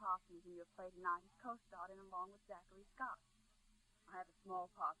that Jack Carson is in your play tonight. He's co-starred in along with Zachary Scott. I had a small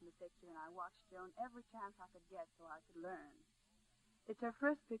part in the picture, and I watched Joan every chance I could get so I could learn. It's her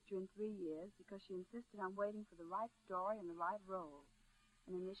first picture in 3 years because she insisted on waiting for the right story and the right role.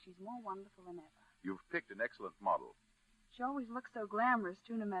 And in this, she's more wonderful than ever. You've picked an excellent model. She always looks so glamorous,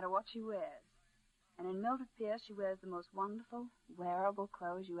 too, no matter what she wears. And in Mildred Pierce, she wears the most wonderful, wearable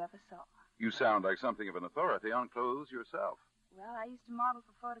clothes you ever saw. You sound like something of an authority on clothes yourself. Well, I used to model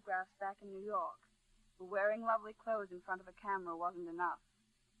for photographs back in New York. But wearing lovely clothes in front of a camera wasn't enough.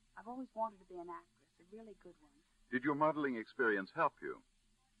 I've always wanted to be an actress, a really good one. Did your modeling experience help you?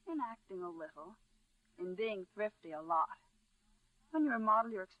 In acting a little. In being thrifty a lot. When you're a model,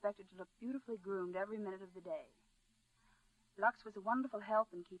 you're expected to look beautifully groomed every minute of the day. Lux was a wonderful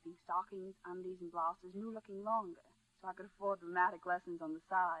help in keeping stockings, undies, and blouses new looking longer, so I could afford dramatic lessons on the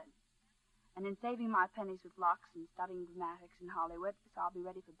side. And in saving my pennies with Lux and studying dramatics in Hollywood, so I'll be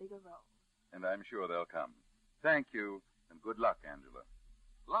ready for bigger roles. And I'm sure they'll come. Thank you, and good luck, Angela.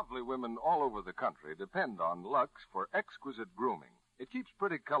 Lovely women all over the country depend on Lux for exquisite grooming. It keeps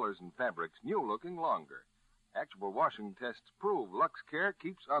pretty colors and fabrics new-looking longer. Actual washing tests prove Lux Care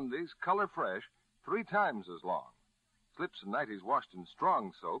keeps undies color fresh 3 times as long. Slips and nighties washed in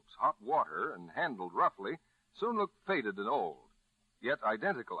strong soaps, hot water, and handled roughly soon look faded and old. Yet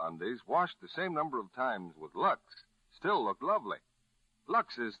identical undies washed the same number of times with Lux still look lovely.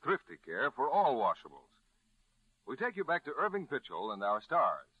 Lux is thrifty care for all washables. We take you back to Irving Pitchell and our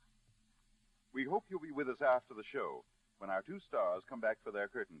stars. We hope you'll be with us after the show when our two stars come back for their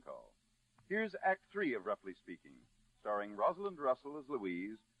curtain call. Here's Act 3 of Roughly Speaking, starring Rosalind Russell as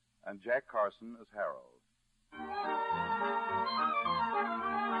Louise and Jack Carson as Harold.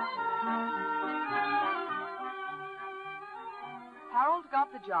 Harold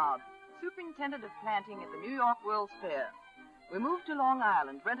got the job, superintendent of planting at the New York World's Fair. We moved to Long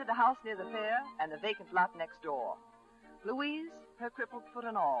Island, rented a house near the fair and the vacant lot next door. Louise, her crippled foot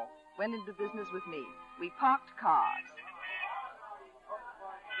and all, went into business with me. We parked cars.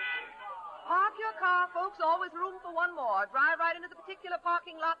 Park your car, folks. Always room for one more. Drive right into the particular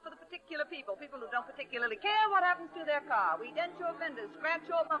parking lot for the particular people who don't particularly care what happens to their car. We dent your fenders, scratch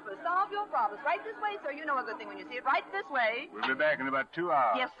your bumpers, solve your problems. Right this way, sir. You know a good thing when you see it. Right this way. We'll be back in about 2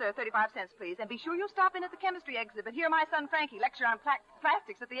 hours. Yes, sir. 35 cents, please. And be sure you stop in at the chemistry exhibit. Hear my son Frankie lecture on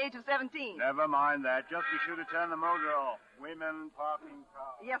plastics at the age of 17. Never mind that. Just be sure to turn the motor off. Women parking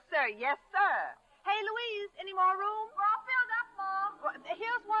cars. Yes, sir. Yes, sir. Hey, Louise, any more room? We're all filled up, Ma. Well,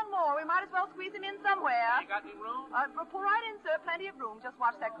 here's one more. We might as well squeeze him in somewhere. You got any room? Pull right in, sir. Plenty of room. Just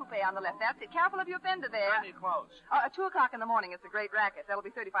watch that coupe on the left. That's it. Careful of your fender there. Plenty close. 2 o'clock in the morning. It's a great racket. That'll be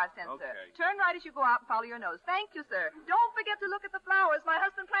 35 cents, Okay. sir. Turn right as you go out and follow your nose. Thank you, sir. Don't forget to look at the flowers. My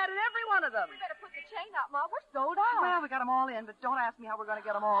husband planted every one of them. We better put the chain up, Ma. We're sold out. Well, we got them all in, but don't ask me how we're going to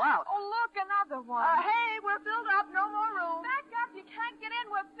get them all out. Oh, look, another one. Hey, we're filled up. No more room. Back up. You can't get in.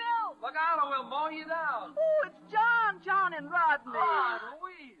 We're filled. Look out or we'll mow you down. Oh, it's John and Rodney.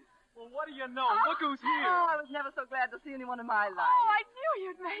 Louise. Well, what do you know? Look who's here. Oh, I was never so glad to see anyone in my life. Oh, I knew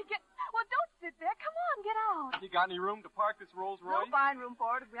you'd make it. Well, don't sit there. Come on, get out. You got any room to park this Rolls Royce? No fine room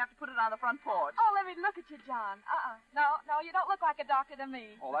for it if we have to put it on the front porch. Oh, let me look at you, John. No, you don't look like a doctor to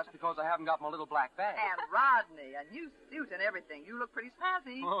me. Oh, that's because I haven't got my little black bag. And Rodney, a new suit and everything. You look pretty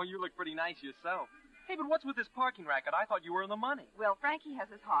snazzy. Oh, you look pretty nice yourself. Hey, but what's with this parking racket? I thought you were in the money. Well, Frankie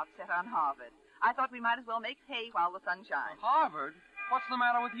has his heart set on Harvard. I thought we might as well make hay while the sun shines. Harvard? What's the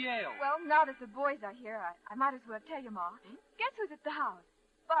matter with Yale? Well, now that the boys are here, I might as well tell you, Ma. Guess who's at the house?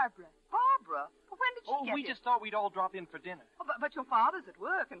 Barbara. Barbara? Well, when did she get We here? just thought we'd all drop in for dinner. Oh, but your father's at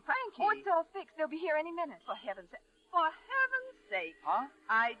work, and Frankie... Oh, it's all fixed. They'll be here any minute. For heaven's sake. Huh?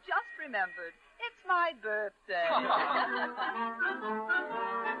 I just remembered. It's my birthday.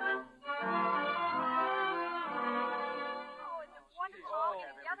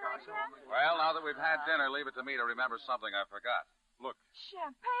 Well, now that we've had dinner, leave it to me to remember something I forgot. Look.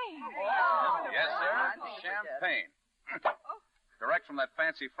 Champagne. Yes, sir. Champagne. Direct from that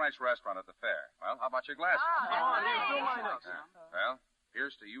fancy French restaurant at the fair. Well, how about your glasses? Well,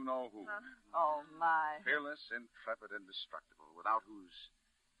 here's to you-know-who. Oh, my. Fearless, intrepid, indestructible, without whose...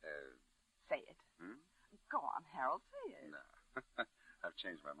 Say it. Go on, Harold, say it. No. I've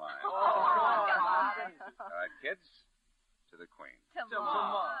changed my mind. Oh, All right, kids, to the Queen. To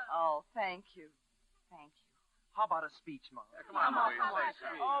Mom. Oh, thank you. Thank you. How about a speech, Mom? Come on, Louise.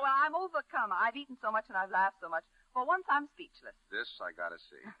 Oh, well, I'm overcome. I've eaten so much and I've laughed so much. For once, I'm speechless. This I gotta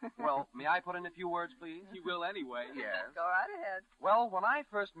see. Well, may I put in a few words, please? You will anyway. Yes. Go right ahead. Well, when I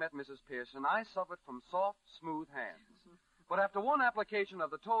first met Mrs. Pearson, I suffered from soft, smooth hands. But after one application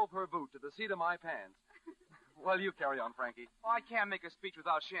of the toe of her boot to the seat of my pants... Well, you carry on, Frankie. Oh, I can't make a speech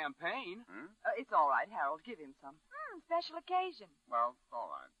without champagne. It's all right, Harold. Give him some. Special occasion. Well, all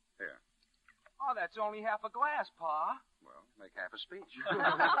right. Here. Oh, that's only half a glass, Pa. Well, make half a speech.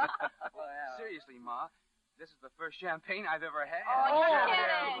 Seriously, Ma, this is the first champagne I've ever had. Oh, you're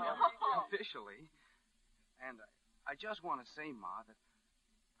kidding. Officially. And I just want to say, Ma, that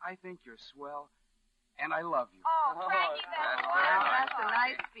I think you're swell, and I love you. Oh, Frankie, That's a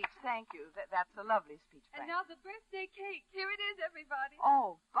nice speech. Thank you. That's a lovely speech, And Frankie. now the birthday cake. Here it is, everybody.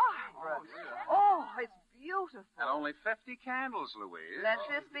 Oh, Barbara. Oh, it's beautiful. And only 50 candles, Louise. Let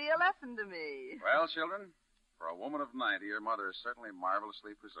this be a lesson to me. Well, children, for a woman of 90, your mother is certainly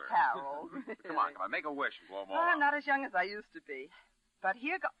marvelously preserved. Harold. Come on, make a wish and blow them all I'm out. not as young as I used to be. But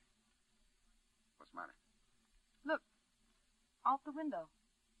here go... What's the matter? Look. Out the window.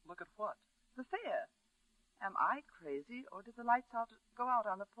 Look at what? The fair. Am I crazy, or did the lights go out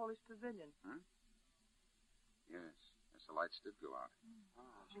on the Polish pavilion? Yes, the lights did go out.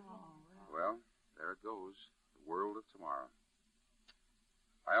 Well, there it goes. The world of tomorrow.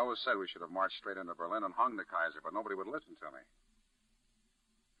 I always said we should have marched straight into Berlin and hung the Kaiser, but nobody would listen to me.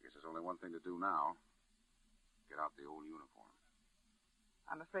 I guess there's only one thing to do now. Get out the old uniform.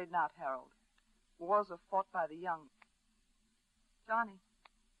 I'm afraid not, Harold. Wars are fought by the young. Johnny.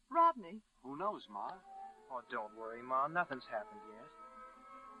 Rodney. Who knows, Ma? Oh, don't worry, Ma. Nothing's happened yet.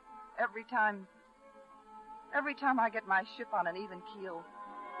 Every time I get my ship on an even keel,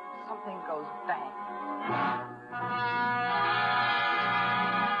 something goes bang.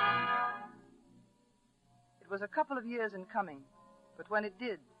 was a couple of years in coming, but when it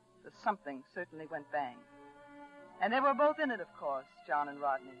did, the something certainly went bang. And they were both in it, of course, John and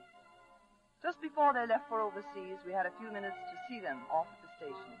Rodney. Just before they left for overseas, we had a few minutes to see them off at the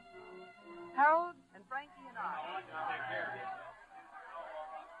station. Harold and Frankie and I.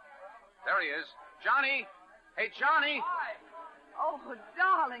 There he is. Johnny! Hey, Johnny! Hi. Oh,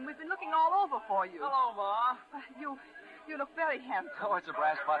 darling, we've been looking all over for you. Hello, Ma. You look very handsome. Oh, it's a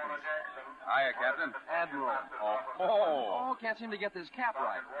brass buttons. Hiya, Captain. Admiral. Oh. Oh, can't seem to get this cap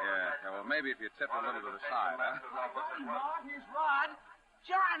right. Yeah, well, maybe if you tip a little to the side, huh? Hi, Ma. Here's Rod.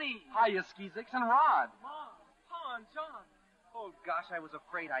 Johnny! Hiya, Skeezix and Rod. Mom, Pa, and John. Oh, gosh, I was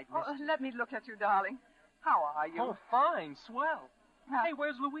afraid I'd missed you. Let me look at you, darling. How are you? Oh, fine. Swell. Hey,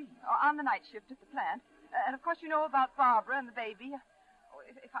 where's Louise? On the night shift at the plant. And, of course, you know about Barbara and the baby. Oh,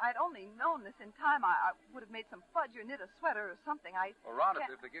 if I'd only known this in time, I would have made some fudge or knit a sweater or something. Well, Rod,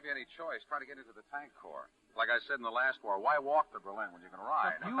 if they give you any choice, try to get into the tank corps. Like I said in the last war, why walk to Berlin when you can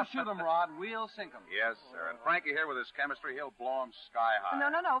ride? You shoot 'em, Rod. We'll sink 'em. Yes, sir. And Frankie here with his chemistry, he'll blow 'em sky high.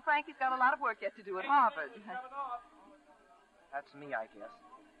 No. Frankie's got a lot of work yet to do at Harvard. That's me, I guess.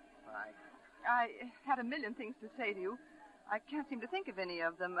 I had a million things to say to you. I can't seem to think of any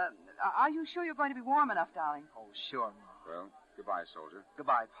of them. Are you sure you're going to be warm enough, darling? Oh, sure, Ma. Well, goodbye, soldier.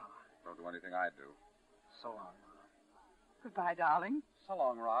 Goodbye, Pa. Don't do anything I do. So long, Ma. Goodbye, darling. So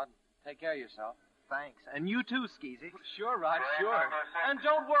long, Rod. Take care of yourself. Thanks. And you too, Skeezy. Sure, Rod, sure. And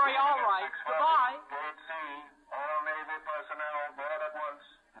don't worry, all right. Goodbye. All Navy personnel board at once.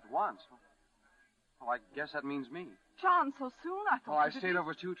 At once? Well, I guess that means me. John, so soon? I thought Well, I you'd stayed be-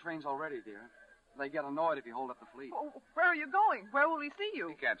 over 2 trains already, dear. They get annoyed if you hold up the fleet. Oh, where are you going? Where will he see you?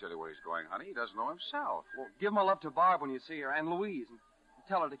 He can't tell you where he's going, honey. He doesn't know himself. Well, give my love to Barb when you see her, and Louise, and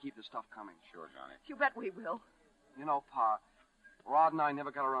tell her to keep the stuff coming. Sure, Johnny. You bet we will. You know, Pa, Rod and I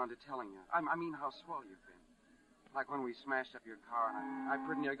never got around to telling you. I mean, how swell you've been. Like when we smashed up your car and I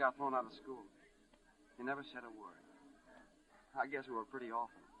pretty near got thrown out of school. You never said a word. I guess we were pretty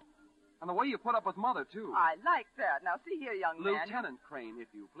awful. And the way you put up with Mother, too. I like that. Now, see here, young man. Lieutenant Crane, if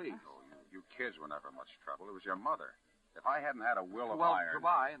you please. Oh, you kids were never much trouble. It was your mother. If I hadn't had a will of Well, iron...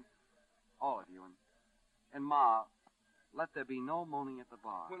 goodbye, and all of you. And Ma, let there be no moaning at the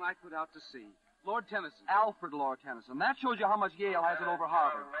bar. When I put out to sea, Lord Tennyson, Alfred Lord Tennyson. That shows you how much Yale has it over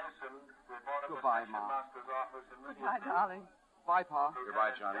Harvard. Goodbye, Ma. Goodbye, darling. Bye, Pa.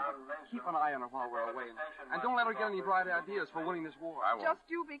 Goodbye, Johnny. Keep an eye on her while we're away. And don't let her get any bright ideas for winning this war. I won't. Just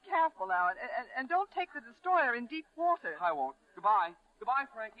you be careful now, and don't take the destroyer in deep water. I won't. Goodbye. Goodbye,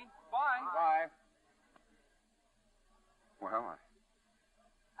 Frankie. Bye. Bye. Well,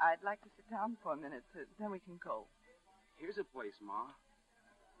 I'd like to sit down for a minute, then we can go. Here's a place, Ma.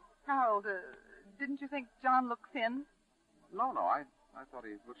 Harold, didn't you think John looked thin? No, I thought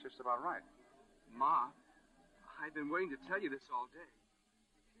he looked just about right. Ma, I've been waiting to tell you this all day.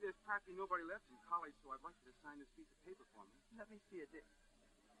 See, there's practically nobody left in college, so I'd like you to sign this piece of paper for me. Let me see it, Dick.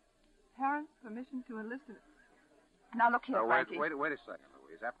 Parents' permission to enlist in... Now, look here, wait Frankie. a second,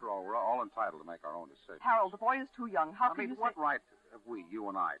 Louise. After all, we're all entitled to make our own decisions. Harold, the boy is too young. How can you what say... right have we,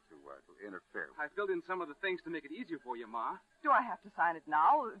 you and I, to interfere? I filled in some of the things to make it easier for you, Ma. Do I have to sign it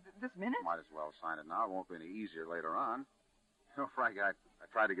now, this minute? Might as well sign it now. It won't be any easier later on. You know, Frank, I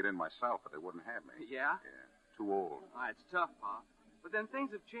tried to get in myself, but they wouldn't have me. Yeah? Yeah. Too old. It's tough, Pa. But then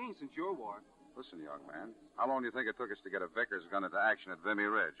things have changed since your war. Listen, young man. How long do you think it took us to get a Vickers gun into action at Vimy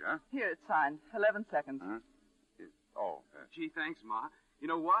Ridge, huh? Here, it's signed. 11 seconds. Huh? Gee, thanks, Ma. You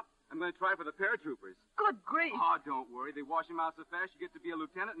know what? I'm going to try for the paratroopers. Good grief. Oh, don't worry. They wash them out so fast you get to be a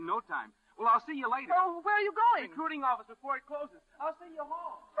lieutenant in no time. Well, I'll see you later. Oh, where are you going? Recruiting office before it closes. I'll see you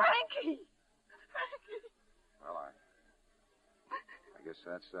home. Frankie! Well, I guess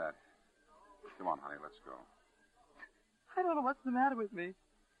that's that. Come on, honey, let's go. I don't know what's the matter with me.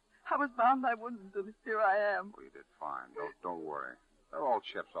 I was bound I wouldn't, and here I am. Well, you did fine. Don't worry. They're all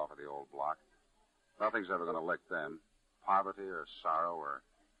chips off of the old block. Nothing's ever going to lick them. Poverty or sorrow or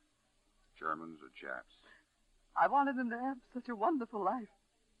Germans or Japs. I wanted them to have such a wonderful life.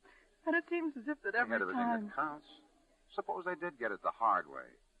 And it seems as if that every They had everything time... that counts. Suppose they did get it the hard way.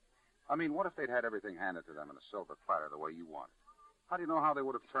 I mean, what if they'd had everything handed to them in a silver platter the way you wanted? How do you know how they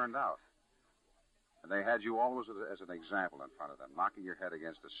would have turned out? And they had you always as an example in front of them, knocking your head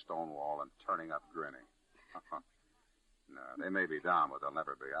against a stone wall and turning up grinning. No, they may be down, but they'll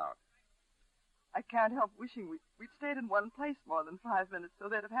never be out. I can't help wishing we'd stayed in one place more than 5 minutes so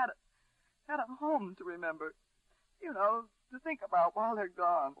they'd have had a home to remember. You know, to think about while they're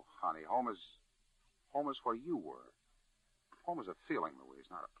gone. Oh, honey, home is where you were. Home is a feeling, Louise,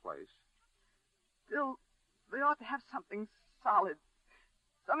 not a place. Still, they ought to have something solid,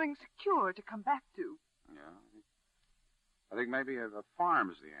 something secure to come back to. Yeah. I think maybe a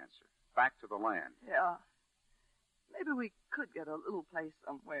farm's the answer. Back to the land. Yeah. Maybe we could get a little place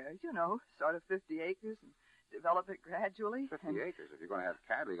somewhere, sort of 50 acres and develop it gradually. 50 acres. If you're going to have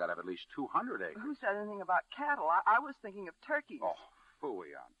cattle, you got to have at least 200 acres. Who said anything about cattle? I was thinking of turkeys. Oh,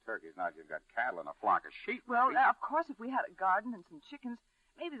 phooey on turkeys. Now you've got cattle and a flock of sheep. Well, of course, if we had a garden and some chickens,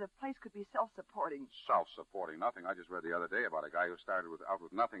 maybe the place could be self-supporting. Self-supporting nothing. I just read the other day about a guy who started out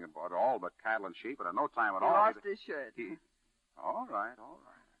with nothing at all but cattle and sheep, and in no time at He all... lost his shirt. All right.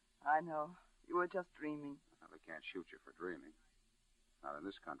 I know. You were just dreaming. Well, they can't shoot you for dreaming. Not in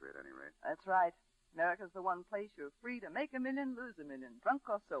this country, at any rate. That's right. America's the one place you're free to make a million, lose a million, drunk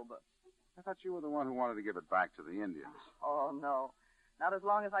or sober. I thought you were the one who wanted to give it back to the Indians. Oh, no. Not as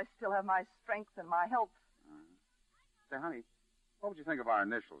long as I still have my strength and my health. Say, honey, what would you think of our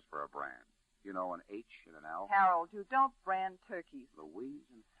initials for a brand? You know, an H and an L? Harold, you don't brand turkeys. Louise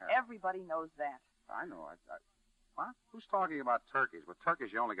and Harold. Everybody knows that. I know. What? Who's talking about turkeys? With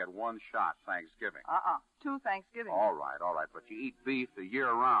turkeys, you only get one shot, Thanksgiving. 2 Thanksgivings. All right. But you eat beef the year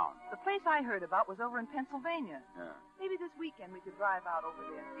round. The place I heard about was over in Pennsylvania. Yeah. Maybe this weekend we could drive out over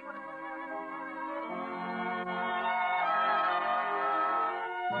there and see what it's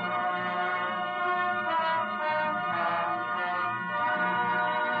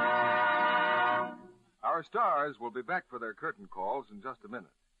Our stars will be back for their curtain calls in just a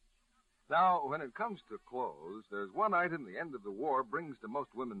minute. Now, when it comes to clothes, there's one item the end of the war brings to most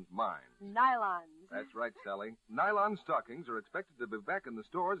women's minds. Nylons. That's right, Sally. Nylon stockings are expected to be back in the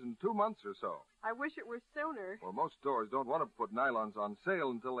stores in 2 months or so. I wish it were sooner. Well, most stores don't want to put nylons on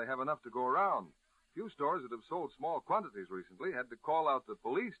sale until they have enough to go around. Few stores that have sold small quantities recently had to call out the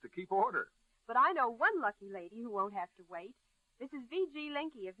police to keep order. But I know one lucky lady who won't have to wait. Mrs. V.G.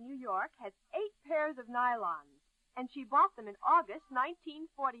 Linke of New York has 8 pairs of nylons, and she bought them in August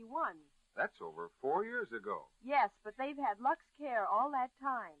 1941. That's over 4 years ago. Yes, but they've had Lux Care all that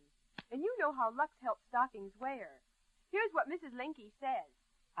time. And you know how Lux helps stockings wear. Here's what Mrs. Linke says.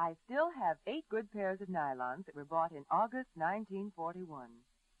 I still have 8 good pairs of nylons that were bought in August 1941.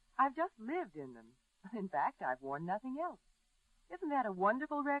 I've just lived in them. In fact, I've worn nothing else. Isn't that a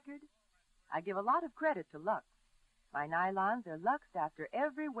wonderful record? I give a lot of credit to Lux. My nylons are luxed after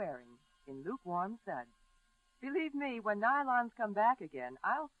every wearing in lukewarm suds. Believe me, when nylons come back again,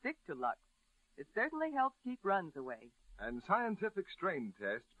 I'll stick to Lux. It certainly helps keep runs away. And scientific strain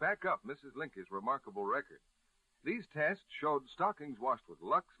tests back up Mrs. Linke's remarkable record. These tests showed stockings washed with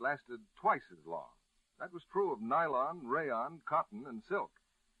Lux lasted twice as long. That was true of nylon, rayon, cotton, and silk.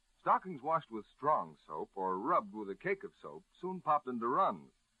 Stockings washed with strong soap or rubbed with a cake of soap soon popped into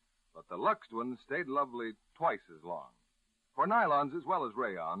runs. But the Luxed ones stayed lovely twice as long. For nylons as well as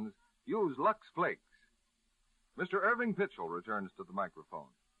rayons, use Lux Flakes. Mr. Irving Pitchell returns to the microphone.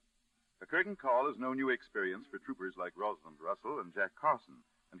 The curtain call is no new experience for troopers like Rosalind Russell and Jack Carson.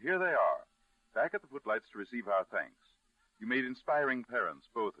 And here they are, back at the footlights to receive our thanks. You made inspiring parents,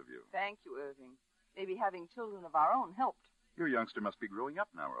 both of you. Thank you, Irving. Maybe having children of our own helped. Your youngster must be growing up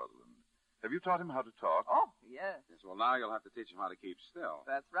now, Rosalind. Have you taught him how to talk? Oh, yes. Well, now you'll have to teach him how to keep still.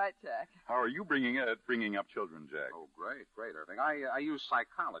 That's right, Jack. How are you bringing up children, Jack? Oh, great, Irving. I use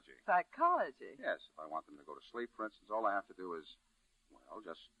psychology. Psychology? Yes. If I want them to go to sleep, for instance, all I have to do is,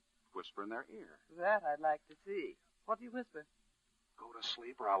 just whisper in their ear. That I'd like to see. What do you whisper? Go to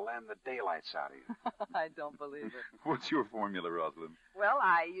sleep or I'll land the daylights out of you. I don't believe it. What's your formula, Rosalind? Well,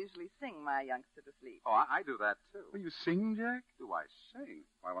 I usually sing my youngster to sleep. Oh, I do that, too. Well, you sing, Jack? Do I sing?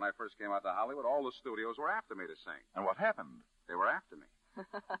 Why, when I first came out to Hollywood, all the studios were after me to sing. And what happened? They were after me.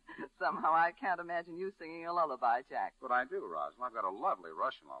 Somehow I can't imagine you singing a lullaby, Jack. But I do, Rosalind. I've got a lovely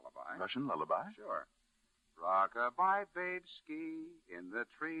Russian lullaby. Russian lullaby? Sure. Rock-a-bye, babe-ski, in the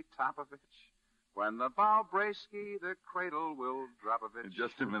tree-top of it. When the bow break-ski, the cradle will drop a bit.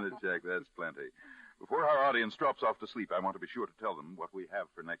 Just a minute, Jack. That's plenty. Before our audience drops off to sleep, I want to be sure to tell them what we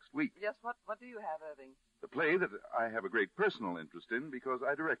have for next week. Yes, what do you have, Irving? The play that I have a great personal interest in because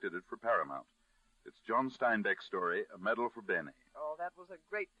I directed it for Paramount. It's John Steinbeck's story, A Medal for Benny. Oh, that was a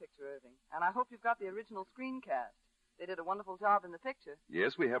great picture, Irving. And I hope you've got the original screencast. They did a wonderful job in the picture.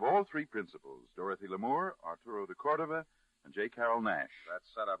 Yes, we have all 3 principals, Dorothy Lamour, Arturo de Cordova, and J. Carroll Nash. That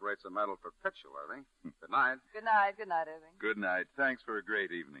setup rates a medal for Pitchell, Irving. Good night. Good night. Good night, Irving. Good night. Thanks for a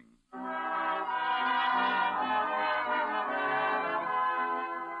great evening.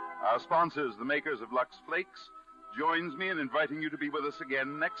 Our sponsors, the makers of Lux Flakes, joins me in inviting you to be with us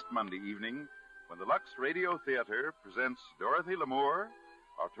again next Monday evening when the Lux Radio Theater presents Dorothy Lamour,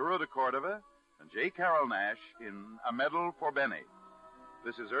 Arturo de Cordova, and J. Carroll Nash in A Medal for Benny.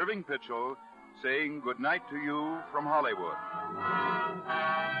 This is Irving Pitchell saying good night to you from Hollywood.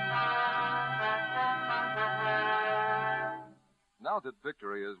 Now that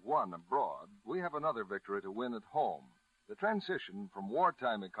victory is won abroad, we have another victory to win at home. The transition from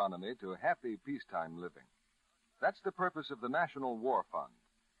wartime economy to happy peacetime living. That's the purpose of the National War Fund.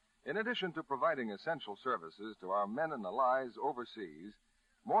 In addition to providing essential services to our men and allies overseas,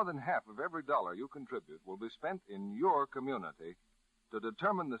 more than half of every dollar you contribute will be spent in your community to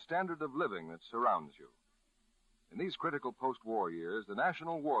determine the standard of living that surrounds you. In these critical post-war years, the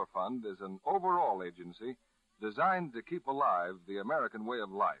National War Fund is an overall agency designed to keep alive the American way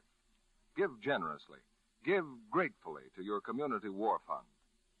of life. Give generously. Give gratefully to your community war fund.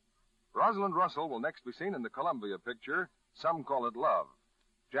 Rosalind Russell will next be seen in the Columbia picture, Some Call It Love.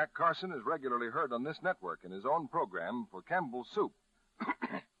 Jack Carson is regularly heard on this network in his own program for Campbell's Soup.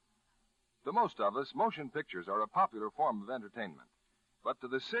 To most of us, motion pictures are a popular form of entertainment. But to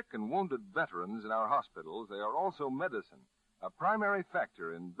the sick and wounded veterans in our hospitals, they are also medicine, a primary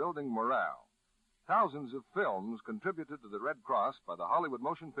factor in building morale. Thousands of films contributed to the Red Cross by the Hollywood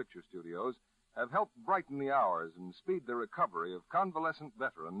Motion Picture Studios have helped brighten the hours and speed the recovery of convalescent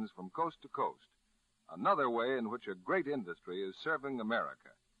veterans from coast to coast. Another way in which a great industry is serving America.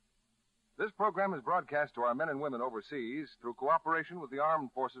 This program is broadcast to our men and women overseas through cooperation with the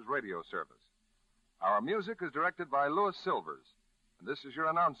Armed Forces Radio Service. Our music is directed by Louis Silvers. And this is your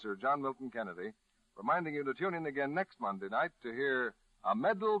announcer, John Milton Kennedy, reminding you to tune in again next Monday night to hear A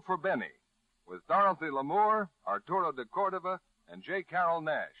Medal for Benny with Dorothy Lamour, Arturo de Cordova, and J. Carroll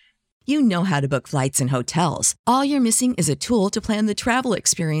Nash. You know how to book flights and hotels. All you're missing is a tool to plan the travel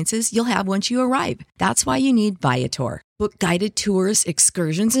experiences you'll have once you arrive. That's why you need Viator. Book guided tours,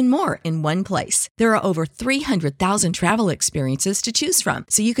 excursions, and more in one place. There are over 300,000 travel experiences to choose from,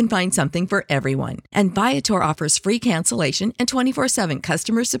 so you can find something for everyone. And Viator offers free cancellation and 24/7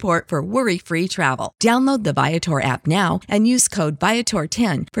 customer support for worry-free travel. Download the Viator app now and use code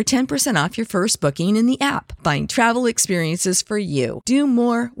Viator10 for 10% off your first booking in the app. Find travel experiences for you. Do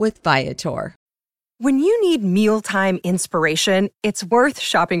more with Viator. When you need mealtime inspiration, it's worth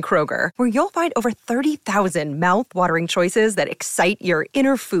shopping Kroger, where you'll find over 30,000 mouth-watering choices that excite your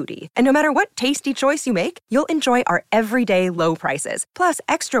inner foodie. And no matter what tasty choice you make, you'll enjoy our everyday low prices, plus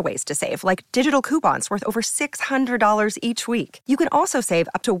extra ways to save, like digital coupons worth over $600 each week. You can also save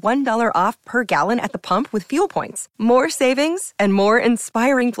up to $1 off per gallon at the pump with fuel points. More savings and more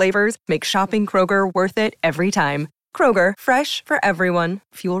inspiring flavors make shopping Kroger worth it every time. Kroger, fresh for everyone.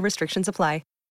 Fuel restrictions apply.